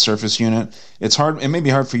Tunnel Rat Surface Unit. It's hard. It may be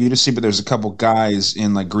hard for you to see, but there's a couple guys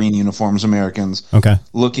in, like, green uniforms, Americans,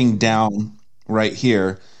 looking down right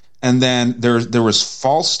here. And then there was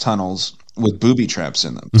false tunnels with booby traps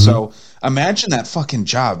in them. Mm-hmm. So imagine that fucking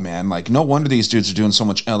job, man. Like, no wonder these dudes are doing so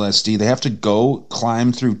much LSD. They have to go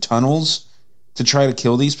climb through tunnels to try to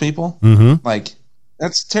kill these people. Mm-hmm. Like,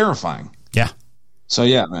 that's terrifying. Yeah. So,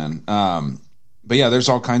 yeah, man. But yeah, there's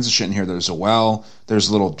all kinds of shit in here. There's a well, there's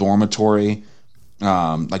a little dormitory,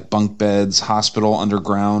 like bunk beds, hospital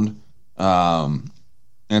underground. And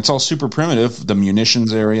it's all super primitive. The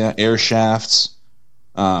munitions area, air shafts.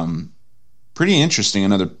 Pretty interesting.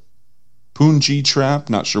 Another Punji trap.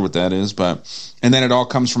 Not sure what that is, and then it all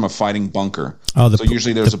comes from a fighting bunker. Oh, so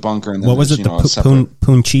usually there's a bunker. And then what was it? The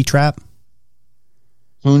Punji trap?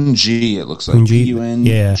 Punji, it looks like.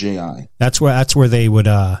 Punji. That's where they would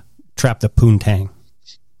trap the Poontang.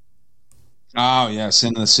 Oh yes,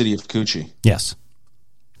 in the city of Cu-Chi. Yes.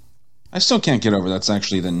 I still can't get over that's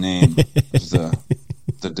actually the name of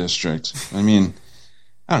the district. I mean,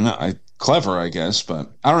 I don't know. Clever, I guess,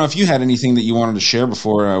 but I don't know if you had anything that you wanted to share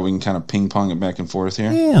before we can kind of ping pong it back and forth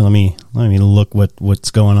here. Yeah, let me look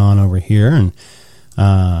what's going on over here and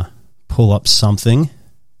pull up something.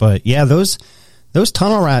 But yeah, those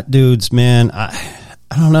tunnel rat dudes, man, I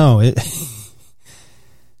don't know.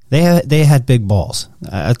 They had big balls.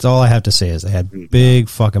 That's all I have to say is they had big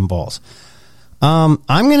fucking balls. I'm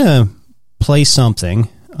gonna play something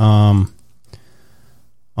on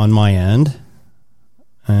my end,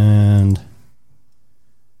 and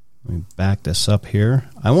let me back this up here.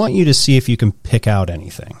 I want you to see if you can pick out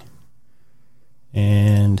anything,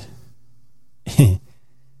 and I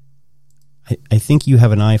think you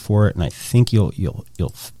have an eye for it, and I think you'll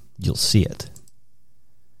see it.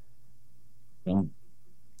 Yeah.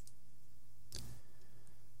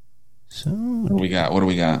 So what do we got? What do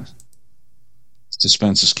we got?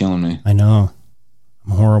 Suspense is killing me. I know.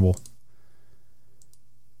 I'm horrible.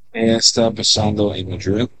 Está pasando en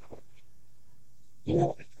Madrid.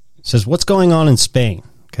 It says, what's going on in Spain?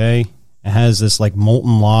 Okay. It has this like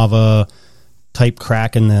molten lava type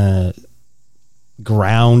crack in the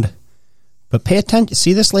ground. But pay attention.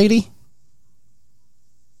 See this lady?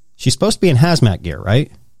 She's supposed to be in hazmat gear,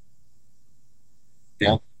 right?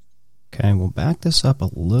 Yeah. Okay, we'll back this up a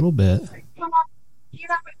little bit.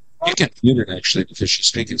 You can mute it, actually, because she's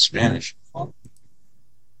speaking Spanish. I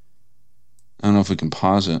don't know if we can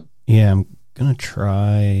pause it. Yeah, I'm going to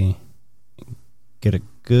try get a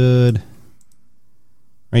good...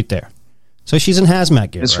 Right there. So she's in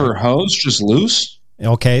hazmat gear, Is right? her hose just loose?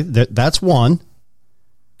 Okay, that's one.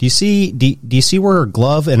 Do you see where her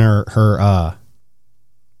glove and her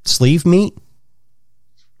sleeve meet?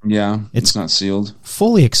 Yeah, it's not sealed.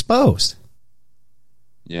 Fully exposed.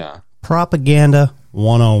 Yeah. Propaganda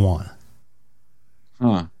 101.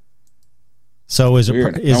 Huh. So is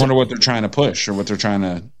Weird. it? I wonder what they're trying to push or what they're trying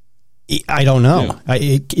to. I don't know.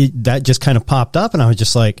 That just kind of popped up, and I was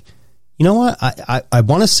just like, you know what? I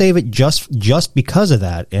want to save it just because of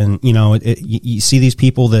that. And you know, you see these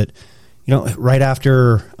people that, you know, right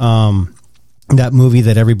after that movie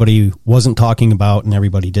that everybody wasn't talking about and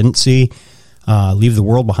everybody didn't see, Leave the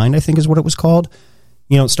World Behind, I think is what it was called.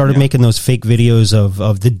 You know, started making those fake videos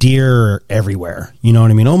of the deer everywhere. You know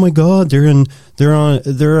what I mean? Oh my God,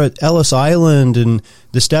 they're at Ellis Island and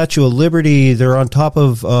the Statue of Liberty. They're on top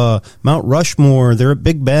of Mount Rushmore. They're at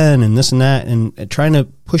Big Ben and this and that, and trying to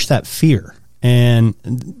push that fear.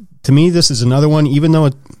 And to me, this is another one. Even though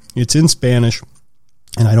it's in Spanish,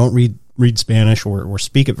 and I don't read Spanish or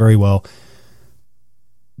speak it very well,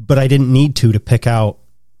 but I didn't need to pick out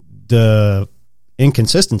the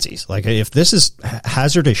inconsistencies. Like, if this is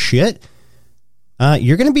hazardous shit,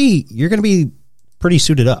 you're gonna be pretty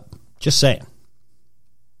suited up. Just saying.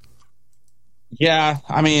 Yeah,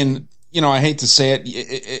 I mean, you know, I hate to say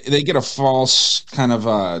it, they get a false kind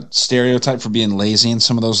of stereotype for being lazy in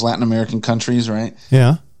some of those Latin American countries, right?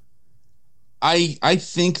 Yeah. I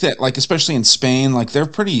think that, like, especially in Spain, like, they're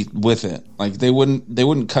pretty with it. Like, they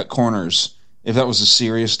wouldn't cut corners if that was a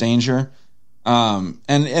serious danger.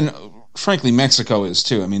 And frankly, Mexico is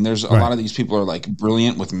too. I mean, there's a lot of these people are like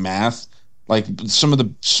brilliant with math. Like, some of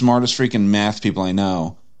the smartest freaking math people I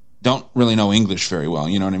know don't really know English very well.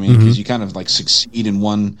 You know what I mean? Because you kind of like succeed in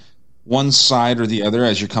one side or the other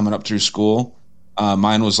as you're coming up through school.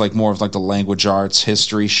 Mine was like more of like the language arts,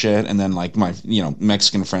 history shit, and then like my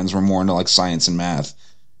Mexican friends were more into like science and math.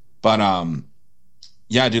 But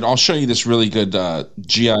yeah, dude, I'll show you this really good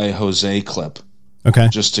G.I. Jose clip. Okay.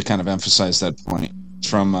 Just to kind of emphasize that point. It's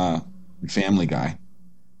from Family Guy.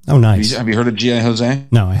 Oh, nice. Have you heard of G.I. Jose?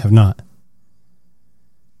 No, I have not.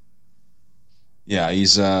 Yeah,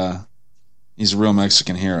 he's a real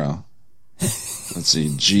Mexican hero. Let's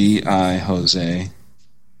see, G.I. Jose.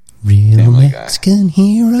 Real Family Mexican Guy.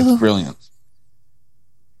 hero. It's brilliant.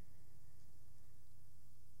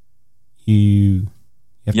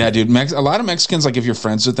 Yeah, dude. A lot of Mexicans, like, if you're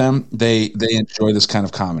friends with them, they enjoy this kind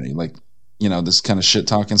of comedy, like, you know, this kind of shit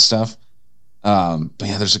talking stuff. But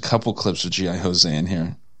yeah, there's a couple clips of G.I. Jose in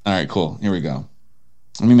here. All right, cool. Here we go.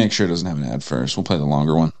 Let me make sure it doesn't have an ad first. We'll play the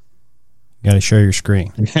longer one. You got to share your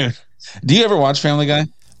screen. Do you ever watch Family Guy?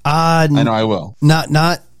 I know I will.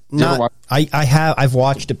 I've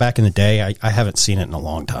watched it back in the day. I haven't seen it in a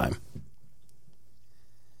long time.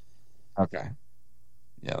 Okay.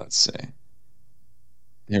 Yeah, let's see.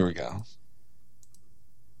 Here we go.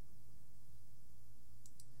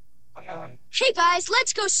 Hey guys,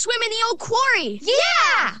 let's go swim in the old quarry.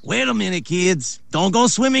 Yeah! Wait a minute, kids. Don't go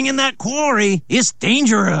swimming in that quarry. It's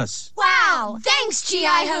dangerous. Wow, thanks,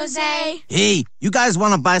 G.I. Jose. Hey, you guys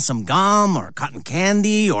want to buy some gum or cotton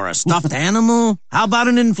candy or a stuffed animal? How about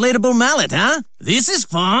an inflatable mallet, huh? This is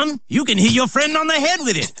fun. You can hit your friend on the head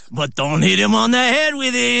with it, but don't hit him on the head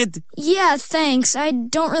with it. Yeah, thanks. I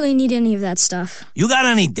don't really need any of that stuff. You got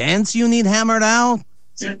any dents you need hammered out?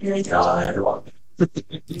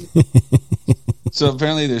 So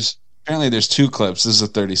apparently there's two clips. This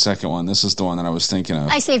is the 30-second one. This is the one that I was thinking of.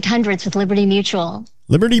 I saved hundreds with Liberty Mutual.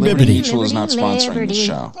 Liberty Mutual is not sponsoring the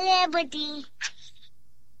show. Liberty.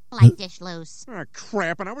 Like this loose. Oh,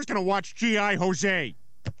 crap, and I was going to watch G.I. Jose.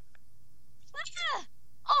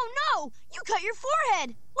 Oh no! You cut your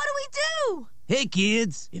forehead! What do we do? Hey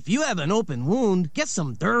kids, if you have an open wound, get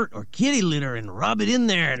some dirt or kitty litter and rub it in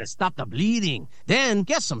there to stop the bleeding. Then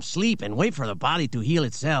get some sleep and wait for the body to heal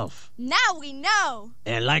itself. Now we know!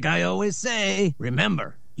 And like I always say,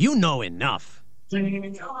 remember, you know enough.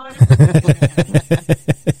 Dude,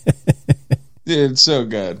 it's so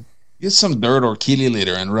good. Get some dirt or kitty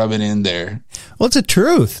litter and rub it in there. Well, it's the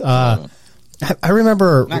truth. I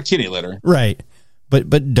remember not kitty litter, right?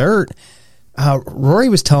 But dirt. Rory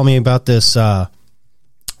was telling me about this. I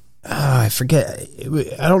forget.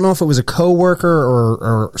 I don't know if it was a coworker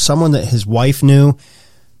or someone that his wife knew.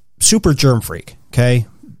 Super germ freak. Okay,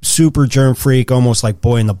 super germ freak, almost like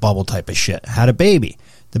boy in the bubble type of shit. Had a baby.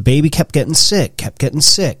 The baby kept getting sick. Kept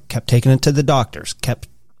taking it to the doctors. Kept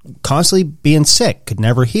constantly being sick, could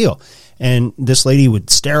never heal. And this lady would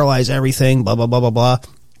sterilize everything, blah, blah, blah, blah, blah.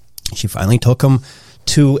 She finally took him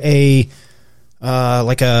to a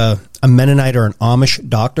Mennonite or an Amish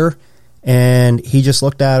doctor. And he just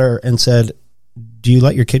looked at her and said, do you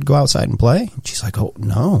let your kid go outside and play? And she's like, oh,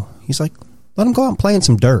 no. He's like, let him go out and play in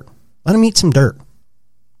some dirt. Let him eat some dirt.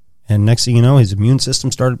 And next thing you know, his immune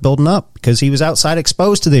system started building up because he was outside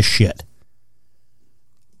exposed to this shit.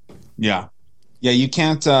 Yeah. Yeah, you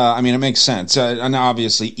can't, it makes sense. And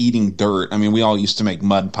obviously eating dirt, we all used to make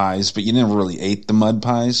mud pies, but you never really ate the mud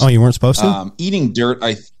pies. Oh, you weren't supposed to? Eating dirt,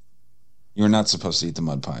 you were not supposed to eat the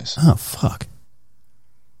mud pies. Oh, fuck.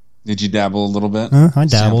 Did you dabble a little bit? I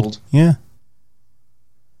dabbled, yeah.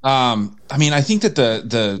 I think that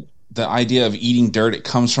the idea of eating dirt, it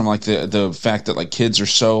comes from like the fact that like kids are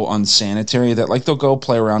so unsanitary that like they'll go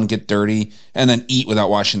play around, get dirty, and then eat without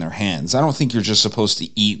washing their hands. I don't think you're just supposed to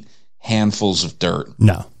eat handfuls of dirt.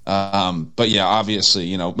 No. But yeah,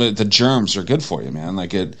 obviously, the germs are good for you, man.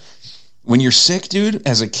 Like when you're sick, dude,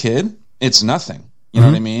 as a kid, it's nothing. You know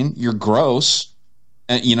what I mean? You're gross,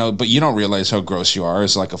 and, but you don't realize how gross you are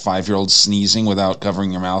as like a 5-year-old sneezing without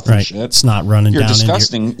covering your mouth and shit. It's not running you're down. You're a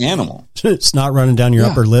disgusting animal. It's not running down your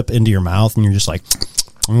upper lip into your mouth, and you're just like,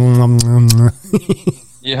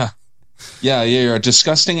 yeah. Yeah, you're a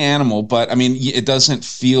disgusting animal, but it doesn't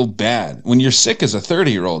feel bad. When you're sick as a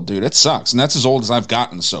 30-year-old, dude, it sucks. And that's as old as I've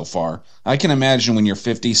gotten so far. I can imagine when you're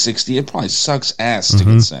 50, 60, it probably sucks ass to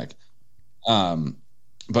get sick.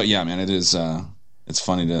 But yeah, man, it is, it's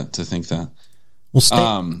funny to think that.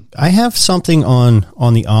 Well, I have something on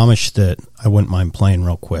the Amish that I wouldn't mind playing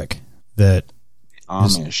real quick. You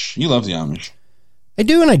love the Amish. I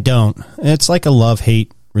do and I don't. It's like a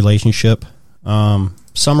love-hate relationship.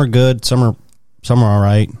 Some are good, some are all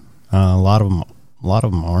right. A lot of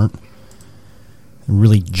them aren't. They're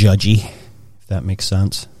really judgy, if that makes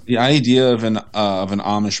sense. The idea of an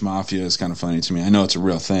Amish mafia is kind of funny to me. I know it's a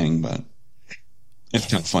real thing, but it's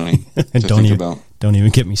kind of funny to think about. Don't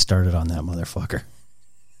even get me started on that motherfucker.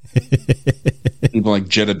 People like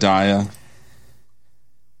Jedediah.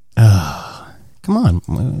 Come on,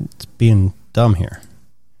 it's being dumb here.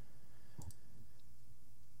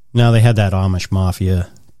 Now they had that Amish Mafia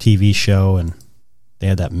TV show, and they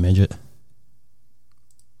had that midget.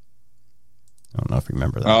 I don't know if you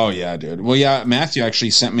remember that. Oh, yeah, dude. Well, yeah, Matthew actually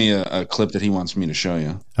sent me a clip that he wants me to show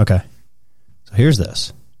you. Okay. So here's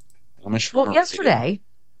this. Well, yesterday,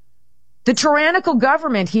 the tyrannical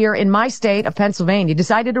government here in my state of Pennsylvania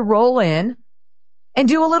decided to roll in and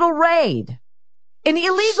do a little raid. An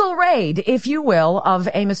illegal raid, if you will, of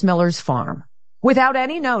Amos Miller's farm without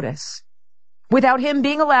any notice. Without him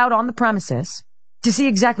being allowed on the premises to see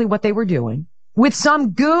exactly what they were doing, with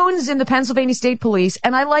some goons in the Pennsylvania State Police,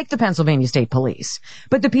 and I like the Pennsylvania State Police,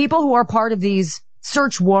 but the people who are part of these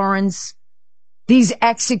search warrants, these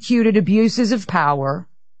executed abuses of power,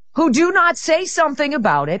 who do not say something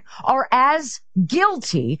about it, are as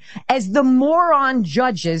guilty as the moron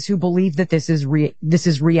judges who believe that this is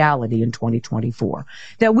reality in 2024.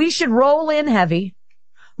 That we should roll in heavy,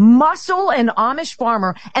 muscle an Amish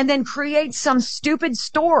farmer, and then create some stupid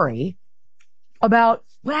story about,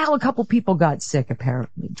 well, a couple people got sick,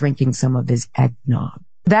 apparently, drinking some of his eggnog.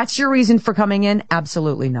 That's your reason for coming in?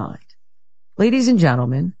 Absolutely not. Ladies and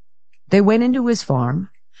gentlemen, they went into his farm.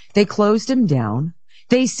 They closed him down.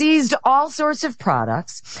 They seized all sorts of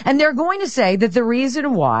products, and they're going to say that the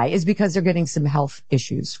reason why is because they're getting some health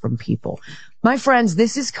issues from people. My friends,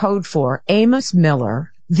 this is code for Amos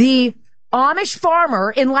Miller, the Amish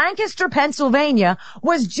farmer in Lancaster, Pennsylvania,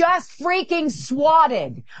 was just freaking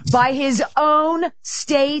swatted by his own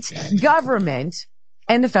state government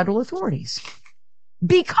and the federal authorities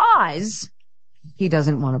because he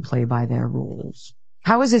doesn't want to play by their rules.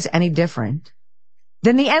 How is this any different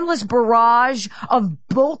than the endless barrage of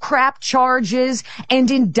bullcrap charges and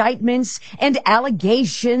indictments and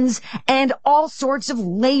allegations and all sorts of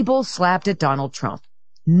labels slapped at Donald Trump?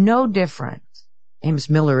 No different.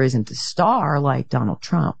 Amos Miller isn't a star like Donald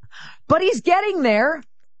Trump, but he's getting there.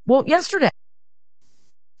 Well, yesterday.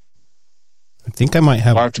 I think I might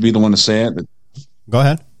have. I have to be the one to say it. But go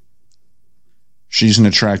ahead. She's an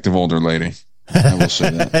attractive older lady. I will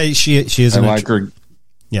say that. She is. I like her.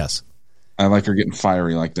 Yes. I like her getting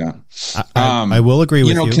fiery like that. I will agree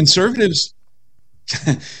with you.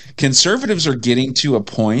 Conservatives are getting to a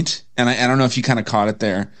point, and I don't know if you kind of caught it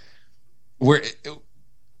there, where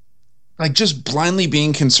like just blindly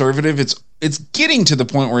being conservative, it's getting to the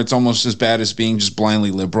point where it's almost as bad as being just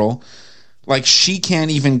blindly liberal. Like she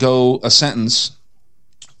can't even go a sentence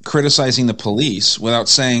criticizing the police without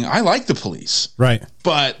saying, I like the police. Right.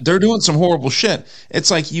 But they're doing some horrible shit. It's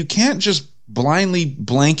like you can't just blindly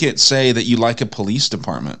blanket say that you like a police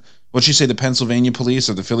department. What'd you say, the Pennsylvania police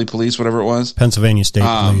or the Philly police, whatever it was? Pennsylvania State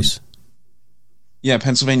Police. Yeah,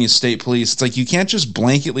 Pennsylvania State Police. It's like you can't just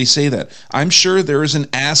blanketly say that. I'm sure there is an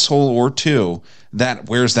asshole or two that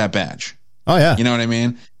wears that badge. Oh, yeah. You know what I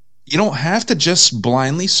mean? You don't have to just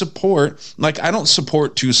blindly support. Like, I don't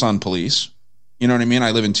support Tucson police. You know what I mean?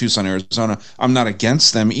 I live in Tucson, Arizona. I'm not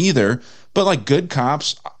against them either. But, like, good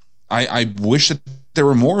cops, I wish that there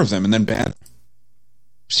were more of them. And then bad.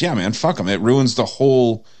 Yeah, man, fuck them. It ruins the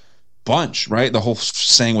whole bunch, right? The whole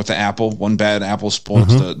saying with the apple, one bad apple spoils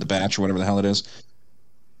the batch or whatever the hell it is.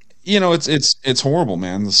 You know, it's horrible,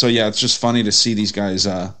 man. So, yeah, it's just funny to see these guys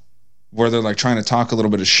where they're like trying to talk a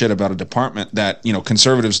little bit of shit about a department that, you know,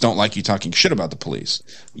 conservatives don't like you talking shit about the police.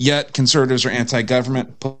 Yet conservatives are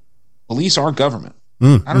anti-government. Police are government.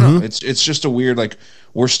 I don't know. It's just a weird, like,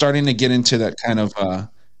 we're starting to get into that kind of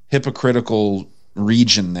hypocritical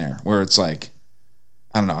region there where it's like,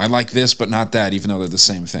 I don't know, I like this but not that, even though they're the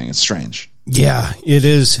same thing. It's strange. Yeah, it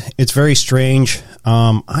is. It's very strange.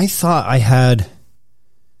 I thought I had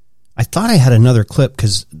another clip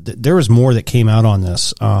because there was more that came out on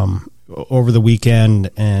this over the weekend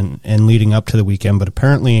and leading up to the weekend, but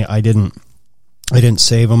apparently I didn't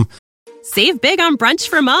save them. Save big on brunch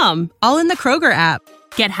for mom, all in the Kroger app.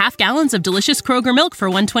 Get half gallons of delicious Kroger milk for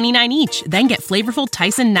 $1.29 each. Then get flavorful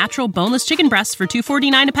Tyson natural boneless chicken breasts for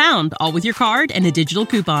 $2.49 a pound, all with your card and a digital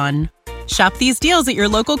coupon. Shop these deals at your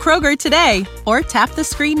local Kroger today, or tap the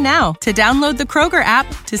screen now to download the Kroger app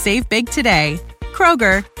to save big today.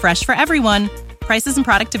 Kroger, fresh for everyone. Prices and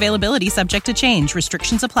product availability subject to change.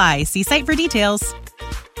 Restrictions apply. See site for details.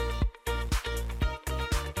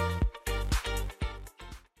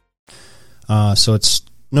 So it's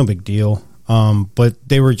no big deal. But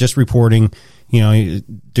they were just reporting, you know,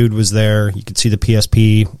 dude was there. You could see the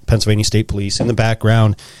PSP, Pennsylvania State Police, in the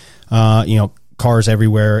background. You know, cars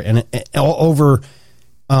everywhere, and all over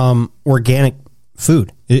organic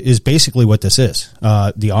food is basically what this is.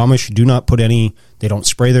 The Amish do not put any. They don't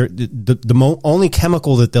spray the only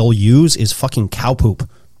chemical that they'll use is fucking cow poop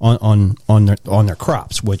on their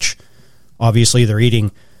crops, which obviously they're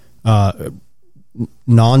eating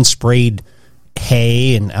non-sprayed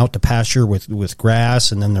hay and out to pasture with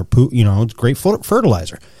grass, and then their poop, you know, it's great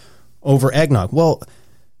fertilizer over eggnog. Well,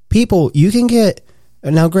 people, you can get,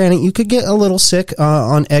 now granted, you could get a little sick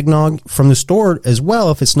on eggnog from the store as well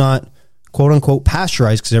if it's not quote unquote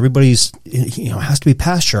pasteurized, because everybody's, you know, has to be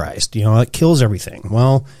pasteurized, you know, it kills everything.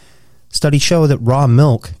 Well, studies show that raw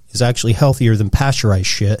milk is actually healthier than pasteurized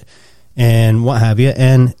shit and what have you,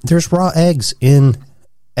 and there's raw eggs in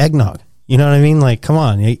eggnog. You know what I mean? Like, come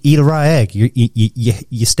on, you eat a raw egg.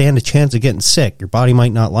 You stand a chance of getting sick. Your body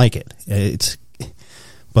might not like it.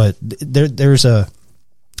 But there's a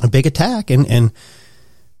big attack, and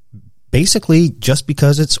basically just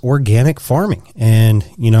because it's organic farming, and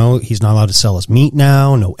you know he's not allowed to sell his meat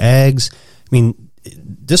now, no eggs. I mean,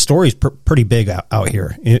 this story is pretty big out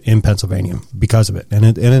here in Pennsylvania because of it,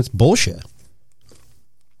 and it's bullshit.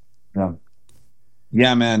 Yeah.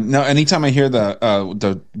 Yeah, man. No, anytime I hear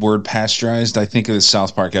the word pasteurized, I think of the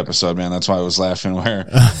South Park episode, man. That's why I was laughing, where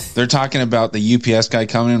they're talking about the UPS guy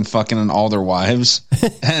coming in and fucking on all their wives.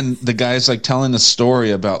 And the guy's like telling the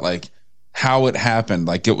story about like how it happened.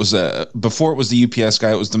 Like it was before it was the UPS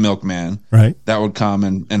guy, it was the milkman. Right. That would come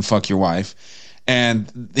and fuck your wife.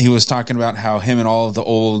 And he was talking about how him and all of the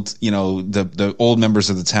old, you know, the old members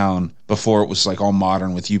of the town, before it was like all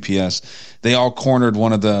modern with UPS, they all cornered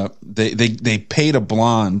one of they paid a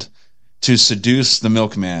blonde to seduce the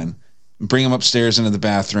milkman, bring him upstairs into the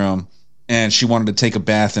bathroom, and she wanted to take a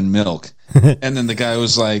bath in milk. And then the guy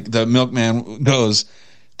was like, the milkman goes,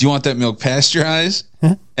 "Do you want that milk pasteurized?"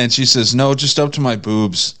 And she says, "No, just up to my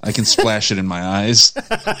boobs. I can splash it in my eyes."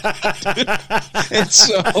 It's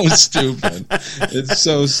so stupid. It's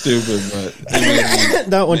so stupid. But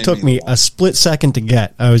that one took me a split second to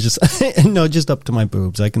get. I was just no, just up to my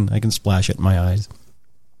boobs. I can splash it in my eyes.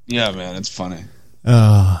 Yeah, man, it's funny.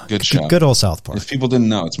 Good show. Good old South Park. If people didn't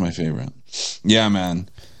know, it's my favorite. Yeah, man.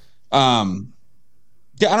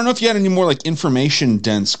 Yeah, I don't know if you had any more like information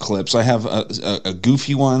dense clips. I have a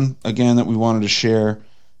goofy one again that we wanted to share.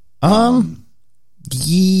 Yeah,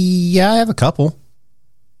 I have a couple.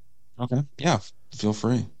 Okay. Yeah, feel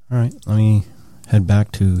free. All right, let me head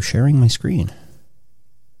back to sharing my screen.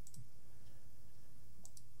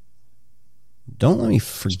 Don't let me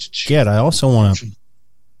forget, I also want to...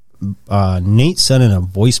 Nate sent in a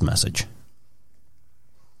voice message.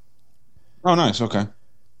 Oh, nice. Okay.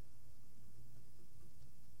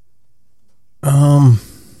 Trying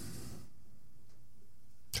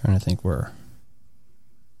to think where...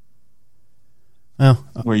 Well,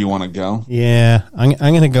 where you want to go? Yeah, I'm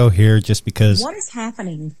going to go here just because... What is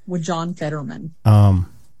happening with John Fetterman?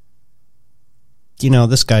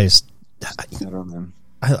 This guy's... Fetterman.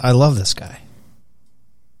 I love this guy.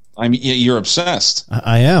 I mean, you're obsessed.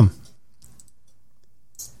 I am.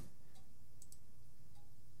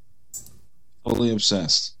 Totally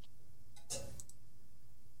obsessed.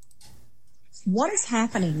 What is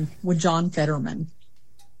happening with John Fetterman?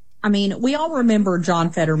 I mean, we all remember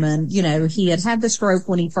John Fetterman. You know, he had the stroke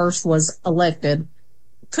when he first was elected,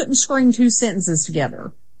 couldn't string two sentences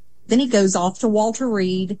together. Then he goes off to Walter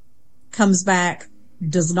Reed, comes back,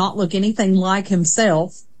 does not look anything like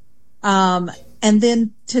himself. And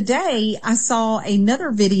then today I saw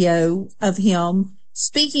another video of him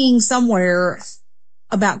speaking somewhere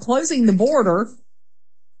about closing the border.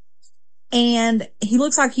 And he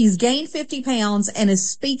looks like he's gained 50 pounds and is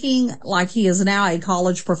speaking like he is now a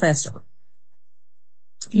college professor.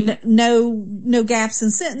 No gaps in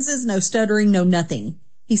sentences, no stuttering, no nothing.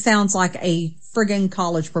 He sounds like a friggin'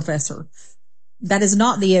 college professor. That is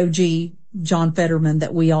not the OG John Fetterman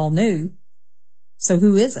that we all knew. So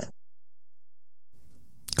who is it?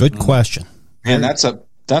 Good question. Man, that's a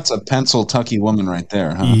Pennsyltucky woman right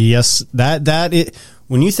there, huh? Yes,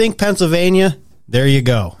 when you think Pennsylvania, there you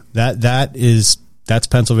go. That's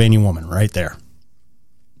Pennsylvania woman right there.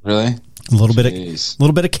 Really? A little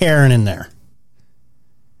bit of Karen in there.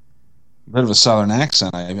 A bit of a southern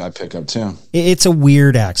accent I pick up too. It's a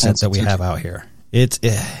weird accent that we have out here.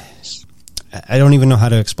 I don't even know how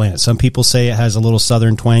to explain it. Some people say it has a little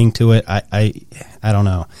southern twang to it. I don't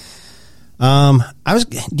know. I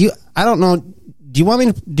don't know. Do you want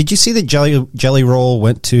me to, did you see that Jelly Roll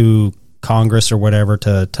went to Congress or whatever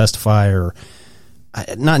to testify, or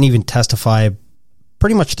not even testify,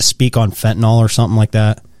 pretty much to speak on fentanyl or something like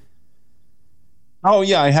that? Oh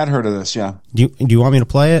yeah, I had heard of this. Yeah. Do you want me to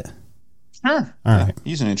play it? Sure. All right.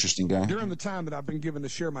 He's an interesting guy. During the time that I've been given to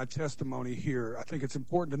share my testimony here, I think it's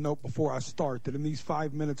important to note before I start that in these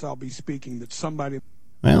 5 minutes I'll be speaking that somebody...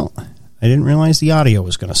 Well, I didn't realize the audio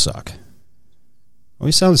was going to suck.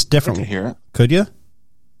 Always sounds different. I could hear it. Could you?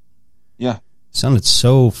 Yeah. Sounded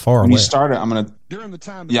so far away. When you started, I'm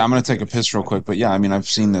gonna take a piss real quick. But yeah, I mean, I've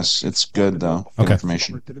seen this. It's good though. Good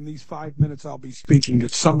information. That in these 5 minutes I'll be speaking that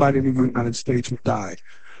somebody in the United States will die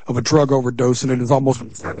of a drug overdose, and it is almost a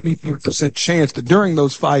 70% chance that during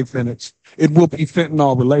those 5 minutes it will be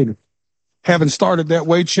fentanyl related. Having started that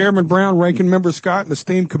way, Chairman Brown, Ranking Member Scott, and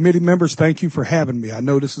esteemed committee members, thank you for having me. I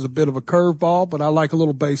know this is a bit of a curveball, but I like a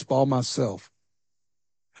little baseball myself.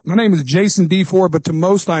 My name is Jason D. Ford, but to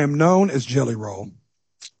most I am known as Jelly Roll.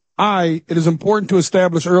 It is important to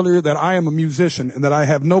establish earlier that I am a musician and that I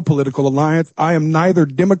have no political alliance. I am neither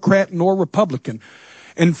Democrat nor Republican.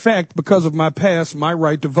 In fact, because of my past, my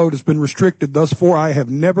right to vote has been restricted. Thus far, I have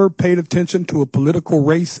never paid attention to a political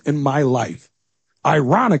race in my life.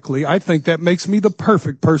 Ironically, I think that makes me the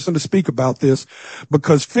perfect person to speak about this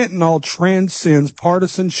because fentanyl transcends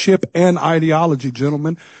partisanship and ideology,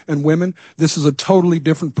 gentlemen and women. This is a totally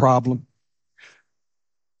different problem.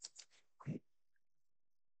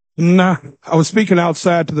 I was speaking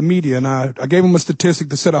outside to the media, and I gave them a statistic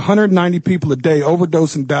that said 190 people a day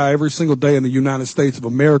overdose and die every single day in the United States of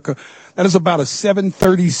America. That is about a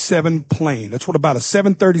 737 plane. That's what about a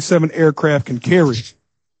 737 aircraft can carry.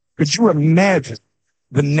 Could you imagine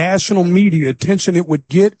the national media attention it would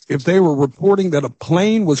get if they were reporting that a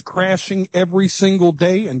plane was crashing every single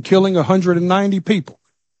day and killing 190 people?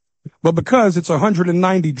 But because it's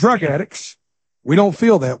 190 drug addicts, we don't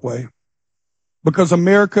feel that way. Because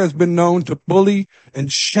America has been known to bully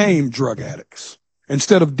and shame drug addicts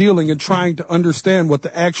instead of dealing and trying to understand what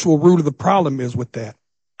the actual root of the problem is with that.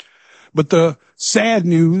 But the sad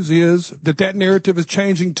news is that narrative is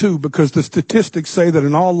changing too, because the statistics say that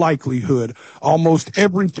in all likelihood, almost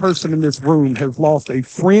every person in this room has lost a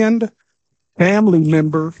friend, family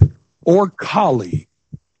member, or colleague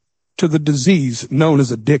to the disease known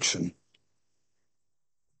as addiction.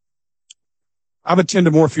 I've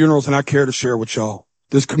attended more funerals than I care to share with y'all.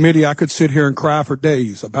 This committee, I could sit here and cry for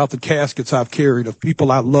days about the caskets I've carried of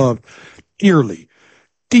people I loved dearly,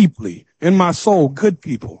 deeply, in my soul, good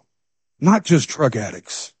people, not just drug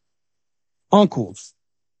addicts, uncles,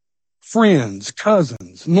 friends,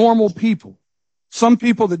 cousins, normal people Some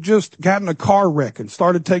people that just got in a car wreck and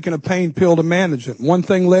started taking a pain pill to manage it. One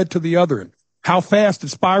thing led to the other. And how fast it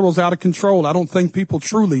spirals out of control, I don't think people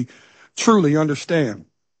truly understand.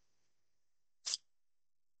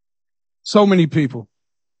 So many people.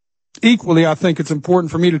 Equally, I think it's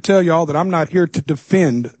important for me to tell y'all that I'm not here to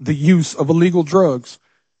defend the use of illegal drugs.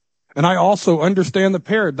 And I also understand the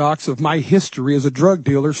paradox of my history as a drug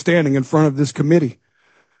dealer standing in front of this committee.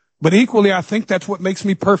 But equally, I think that's what makes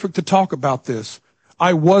me perfect to talk about this.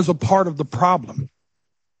 I was a part of the problem.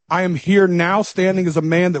 I am here now standing as a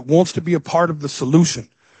man that wants to be a part of the solution.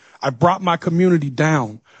 I brought my community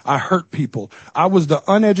down. I hurt people. I was the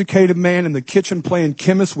uneducated man in the kitchen playing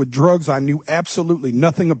chemist with drugs I knew absolutely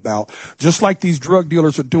nothing about, just like these drug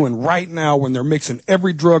dealers are doing right now when they're mixing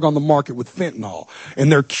every drug on the market with fentanyl,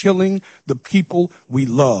 and they're killing the people we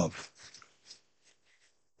love.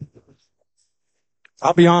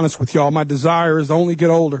 I'll be honest with y'all, my desire is to only get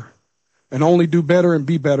older and only do better and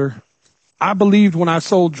be better. I believed when I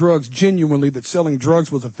sold drugs genuinely that selling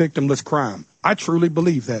drugs was a victimless crime. I truly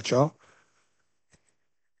believe that, y'all.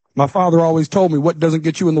 My father always told me what doesn't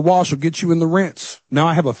get you in the wash will get you in the rinse. Now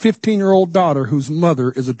I have a 15-year-old daughter whose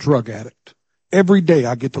mother is a drug addict. Every day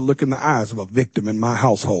I get to look in the eyes of a victim in my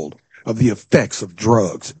household of the effects of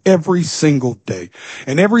drugs. Every single day.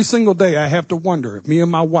 And every single day I have to wonder if me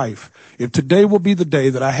and my wife, if today will be the day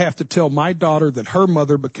that I have to tell my daughter that her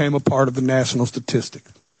mother became a part of the national statistic.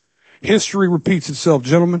 History repeats itself,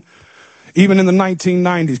 gentlemen. Even in the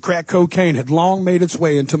 1990s, crack cocaine had long made its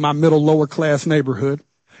way into my middle lower class neighborhood.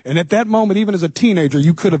 And at that moment, even as a teenager,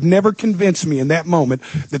 you could have never convinced me in that moment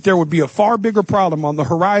that there would be a far bigger problem on the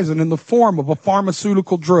horizon in the form of a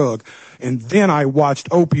pharmaceutical drug. And then I watched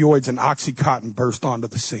opioids and Oxycontin burst onto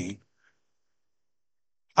the scene.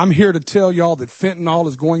 I'm here to tell y'all that fentanyl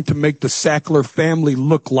is going to make the Sackler family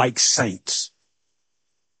look like saints.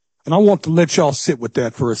 And I want to let y'all sit with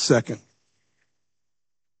that for a second.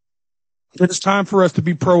 It's time for us to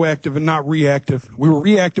be proactive and not reactive. We were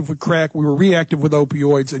reactive with crack. We were reactive with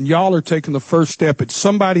opioids. And y'all are taking the first step at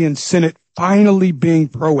somebody in Senate finally being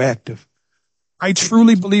proactive. I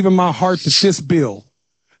truly believe in my heart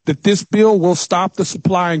that this bill will stop the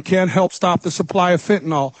supply and can help stop the supply of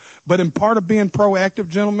fentanyl. But in part of being proactive,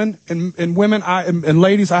 gentlemen and women and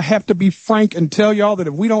ladies, I have to be frank and tell y'all that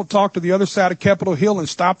if we don't talk to the other side of Capitol Hill and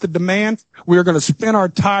stop the demand, we are going to spin our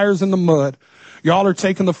tires in the mud. Y'all are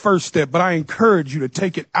taking the first step, but I encourage you to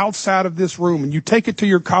take it outside of this room and you take it to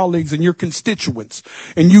your colleagues and your constituents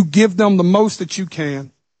and you give them the most that you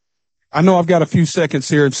can. I know I've got a few seconds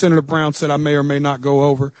here and Senator Brown said I may or may not go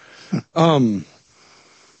over. All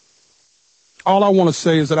I want to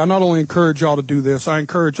say is that I not only encourage y'all to do this, I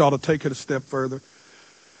encourage y'all to take it a step further.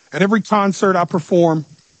 At every concert I perform,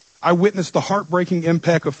 I witness the heartbreaking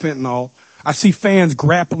impact of fentanyl. I see fans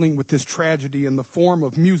grappling with this tragedy in the form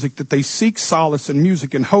of music that they seek solace in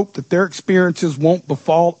music and hope that their experiences won't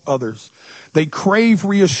befall others. They crave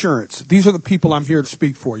reassurance. These are the people I'm here to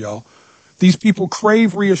speak for, y'all. These people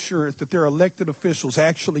crave reassurance that their elected officials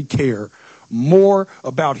actually care more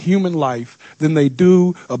about human life than they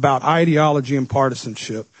do about ideology and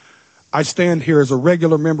partisanship. I stand here as a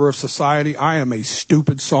regular member of society. I am a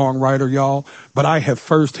stupid songwriter, y'all, but I have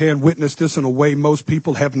firsthand witnessed this in a way most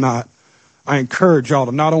people have not. I encourage y'all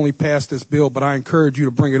to not only pass this bill, but I encourage you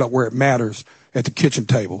to bring it up where it matters, at the kitchen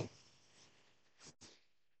table.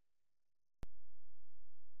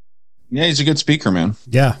 Yeah, he's a good speaker, man.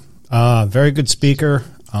 Yeah, very good speaker.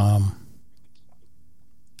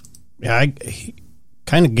 I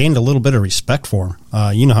kind of gained a little bit of respect for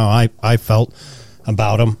him. You know how I felt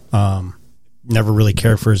about him. Never really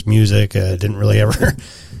cared for his music. Didn't really ever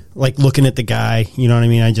like looking at the guy. You know what I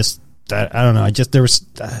mean? I don't know. I just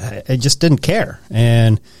didn't care.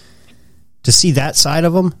 And to see that side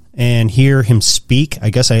of him and hear him speak, I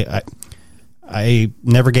guess I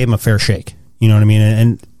never gave him a fair shake. You know what I mean?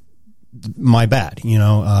 And my bad, you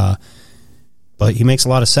know, but he makes a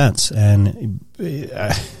lot of sense. And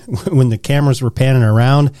when the cameras were panning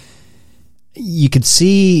around, you could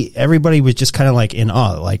see everybody was just kind of like in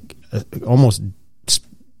awe, like almost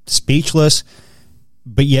speechless,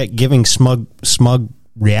 but yet giving smug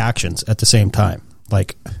reactions at the same time.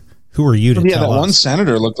 Like, who are you to tell that us? one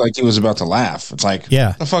senator looked like he was about to laugh. It's like, yeah,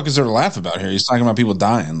 what the fuck is there to laugh about here? He's talking about people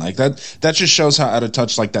dying. Like that just shows how out of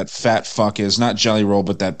touch like that fat fuck is. Not Jelly Roll,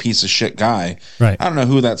 but that piece of shit guy. Right. I don't know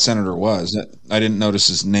who that senator was. I didn't notice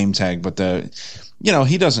his name tag, but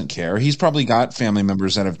he doesn't care. He's probably got family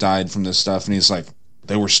members that have died from this stuff, and he's like,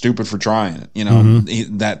 they were stupid for trying it. You know,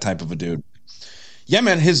 that type of a dude. Yeah,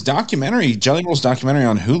 man, his documentary, Jelly Roll's documentary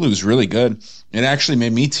on Hulu is really good. It actually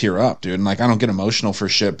made me tear up, dude. And like, I don't get emotional for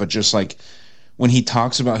shit, but just like when he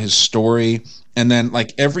talks about his story, and then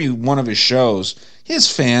like every one of his shows,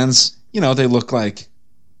 his fans, you know, they look like,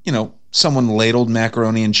 you know, someone ladled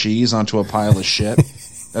macaroni and cheese onto a pile of shit.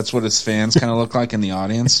 That's what his fans kind of look like in the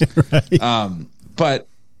audience. Right. But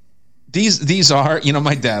these are, you know,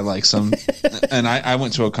 my dad likes them, and I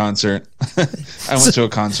went to a concert. I went to a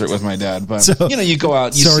concert with my dad, but so, you know, you go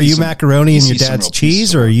out. So are you macaroni and your dad's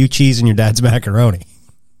cheese, or are you cheese and your dad's macaroni?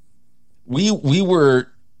 We were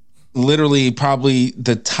literally probably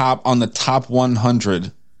the top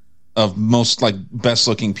 100 of most like best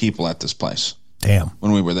looking people at this place. Damn.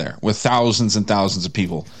 When we were there with thousands and thousands of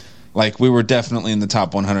people, like we were definitely in the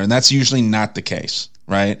top 100, and that's usually not the case,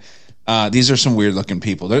 right? These are some weird looking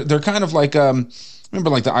people. They're kind of like remember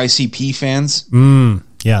like the ICP fans?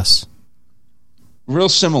 Yes. Real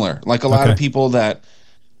similar. Like a lot of people that,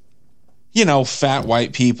 you know, fat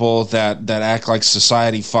white people that act like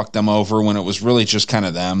society fucked them over when it was really just kind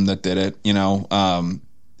of them that did it, you know.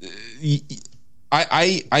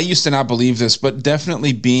 I used to not believe this, but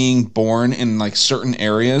definitely being born in like certain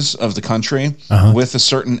areas of the country with a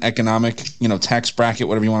certain economic, you know, tax bracket,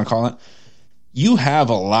 whatever you want to call it, you have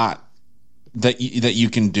a lot that you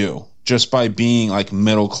can do just by being like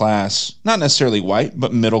middle class, not necessarily white,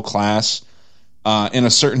 but middle class in a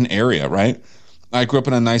certain area, right? I grew up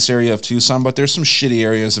in a nice area of Tucson, but there's some shitty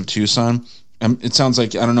areas of Tucson. It sounds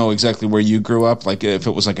like, I don't know exactly where you grew up, like if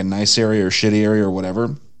it was like a nice area or shitty area or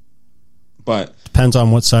whatever. But depends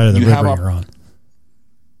on what side of the river you're on.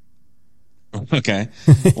 Okay.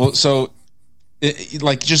 Well, so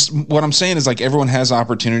like just what I'm saying is like everyone has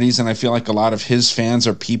opportunities, and I feel like a lot of his fans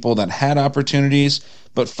are people that had opportunities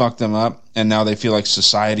but fucked them up, and now they feel like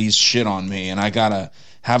society's shit on me and I gotta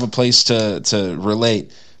have a place to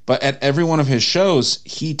relate. But at every one of his shows,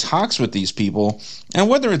 he talks with these people, and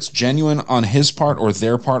whether it's genuine on his part or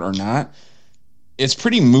their part or not, it's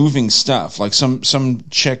pretty moving stuff. Like some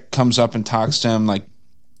chick comes up and talks to him, like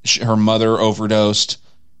her mother overdosed,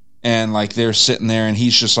 and like they're sitting there and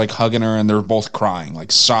he's just like hugging her and they're both crying,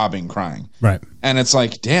 like sobbing, crying. Right. And it's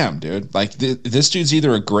like, damn, dude, like this dude's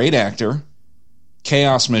either a great actor,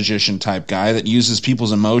 chaos magician type guy that uses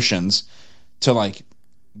people's emotions to like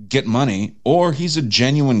get money, or he's a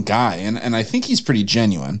genuine guy. And I think he's pretty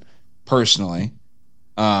genuine personally.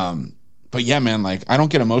 But yeah, man, like I don't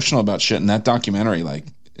get emotional about shit in that documentary. Like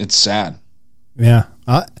it's sad. Yeah.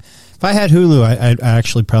 If I had Hulu, I'd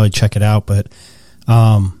actually probably check it out. But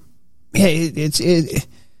yeah, it's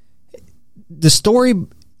the story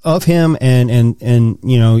of him and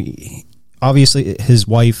you know, obviously his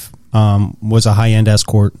wife was a high end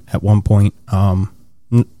escort at one point.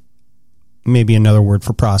 Maybe another word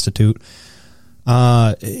for prostitute.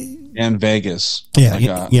 And Vegas.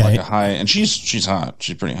 Yeah, like a high, and she's hot.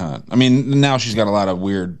 She's pretty hot. I mean, now she's got a lot of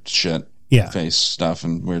weird shit, face stuff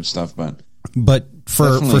and weird stuff, but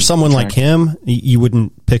for someone like him, you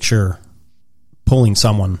wouldn't picture pulling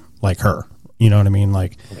someone like her. You know what I mean?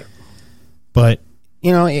 Like, but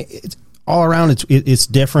you know, it's all around. It's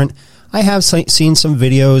different. I have seen some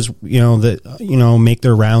videos, you know, that you know make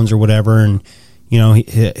their rounds or whatever, and you know, I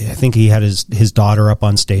think he had his daughter up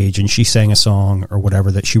on stage and she sang a song or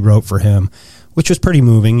whatever that she wrote for him, which was pretty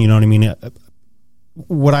moving. You know what I mean?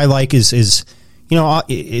 What I like is, you know,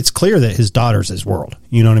 it's clear that his daughter's his world.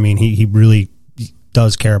 You know what I mean? He really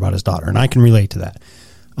does care about his daughter, and I can relate to that.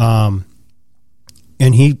 And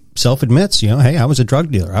he self-admits, you know, hey, I was a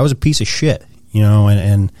drug dealer. I was a piece of shit, you know,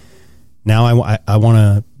 and now I want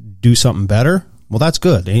to do something better. Well, that's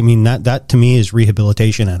good. I mean, that to me is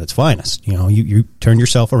rehabilitation at its finest. You know, you turn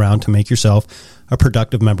yourself around to make yourself a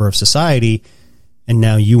productive member of society, and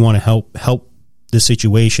now you want to help the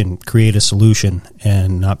situation, create a solution,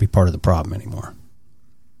 and not be part of the problem anymore.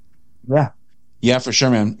 Yeah, for sure,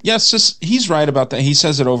 man. Yes, he's right about that. He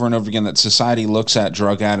says it over and over again that society looks at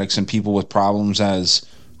drug addicts and people with problems as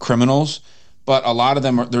criminals, but a lot of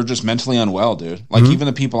them they're just mentally unwell, dude. Like even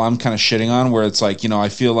the people I'm kind of shitting on, where it's like, you know, I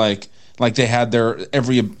feel like they had their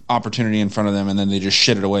every opportunity in front of them and then they just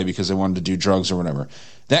shit it away because they wanted to do drugs or whatever.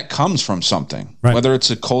 That comes from something, right? Whether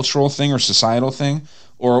it's a cultural thing or societal thing,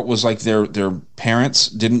 or it was like their parents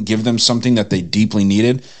didn't give them something that they deeply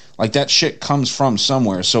needed. Like that shit comes from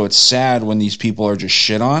somewhere. So it's sad when these people are just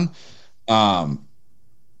shit on.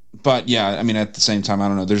 But yeah, I mean, at the same time, I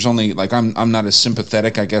don't know. There's only like, I'm not as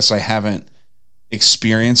sympathetic. I guess I haven't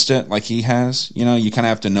experienced it like he has. You know, you kind of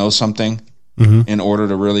have to know something in order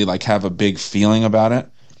to really like have a big feeling about it.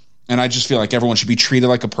 And I just feel like everyone should be treated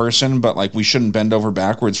like a person, but like we shouldn't bend over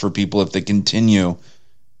backwards for people if they continue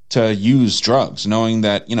to use drugs, knowing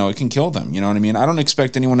that, you know, it can kill them. You know what I mean? I don't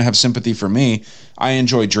expect anyone to have sympathy for me. I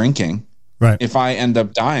enjoy drinking. Right. If I end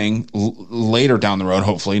up dying later down the road,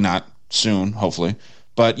 hopefully not soon, hopefully.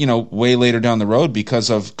 But, you know, way later down the road, because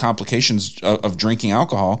of complications of drinking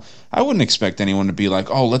alcohol, I wouldn't expect anyone to be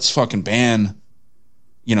like, oh, let's fucking ban,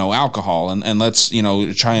 you know, alcohol and let's, you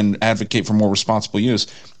know, try and advocate for more responsible use.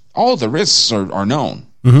 All the risks are known,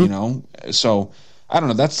 you know? So, I don't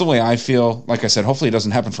know. That's the way I feel. Like I said, hopefully it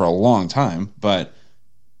doesn't happen for a long time. But,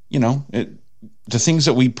 you know, the things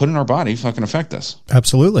that we put in our body fucking affect us.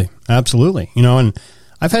 Absolutely. Absolutely. You know, and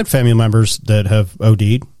I've had family members that have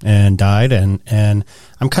OD'd and died, and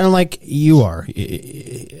I'm kind of like you are.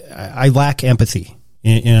 I lack empathy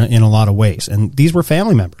in a lot of ways, and these were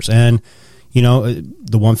family members. And, you know,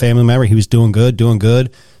 the one family member, he was doing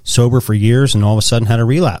good, sober for years, and all of a sudden had a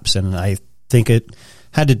relapse. And I think it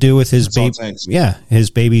had to do with his his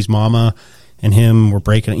baby's mama and him were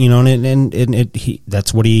breaking, you know, and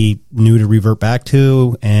that's what he knew to revert back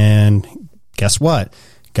to. And guess what?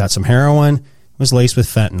 Got some heroin, was laced with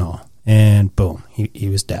fentanyl, and boom, he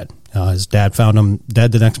was dead. His dad found him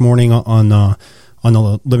dead the next morning on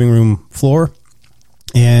the living room floor.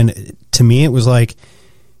 And to me, it was like,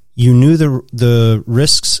 you knew the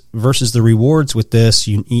risks versus the rewards with this.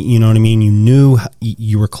 You know what I mean? You knew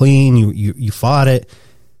you were clean. You fought it.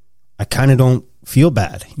 I kind of don't feel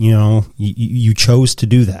bad. You know, you chose to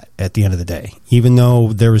do that at the end of the day, even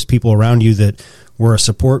though there was people around you that were a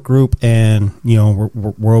support group and, you know,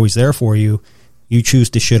 we're always there for you. You choose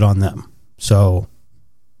to shit on them. So,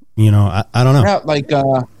 you know, I don't know. Yeah, like,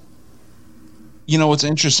 you know, what's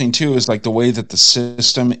interesting too is like the way that the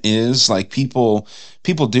system is, like people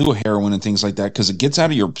do heroin and things like that because it gets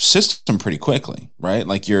out of your system pretty quickly, right?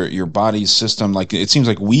 Like your body's system, like it seems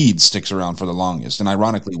like weed sticks around for the longest. And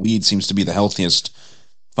ironically, weed seems to be the healthiest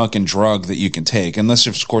fucking drug that you can take. Unless,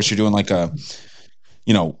 of course, you're doing like a,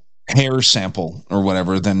 you know, hair sample or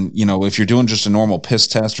whatever, then, you know, if you're doing just a normal piss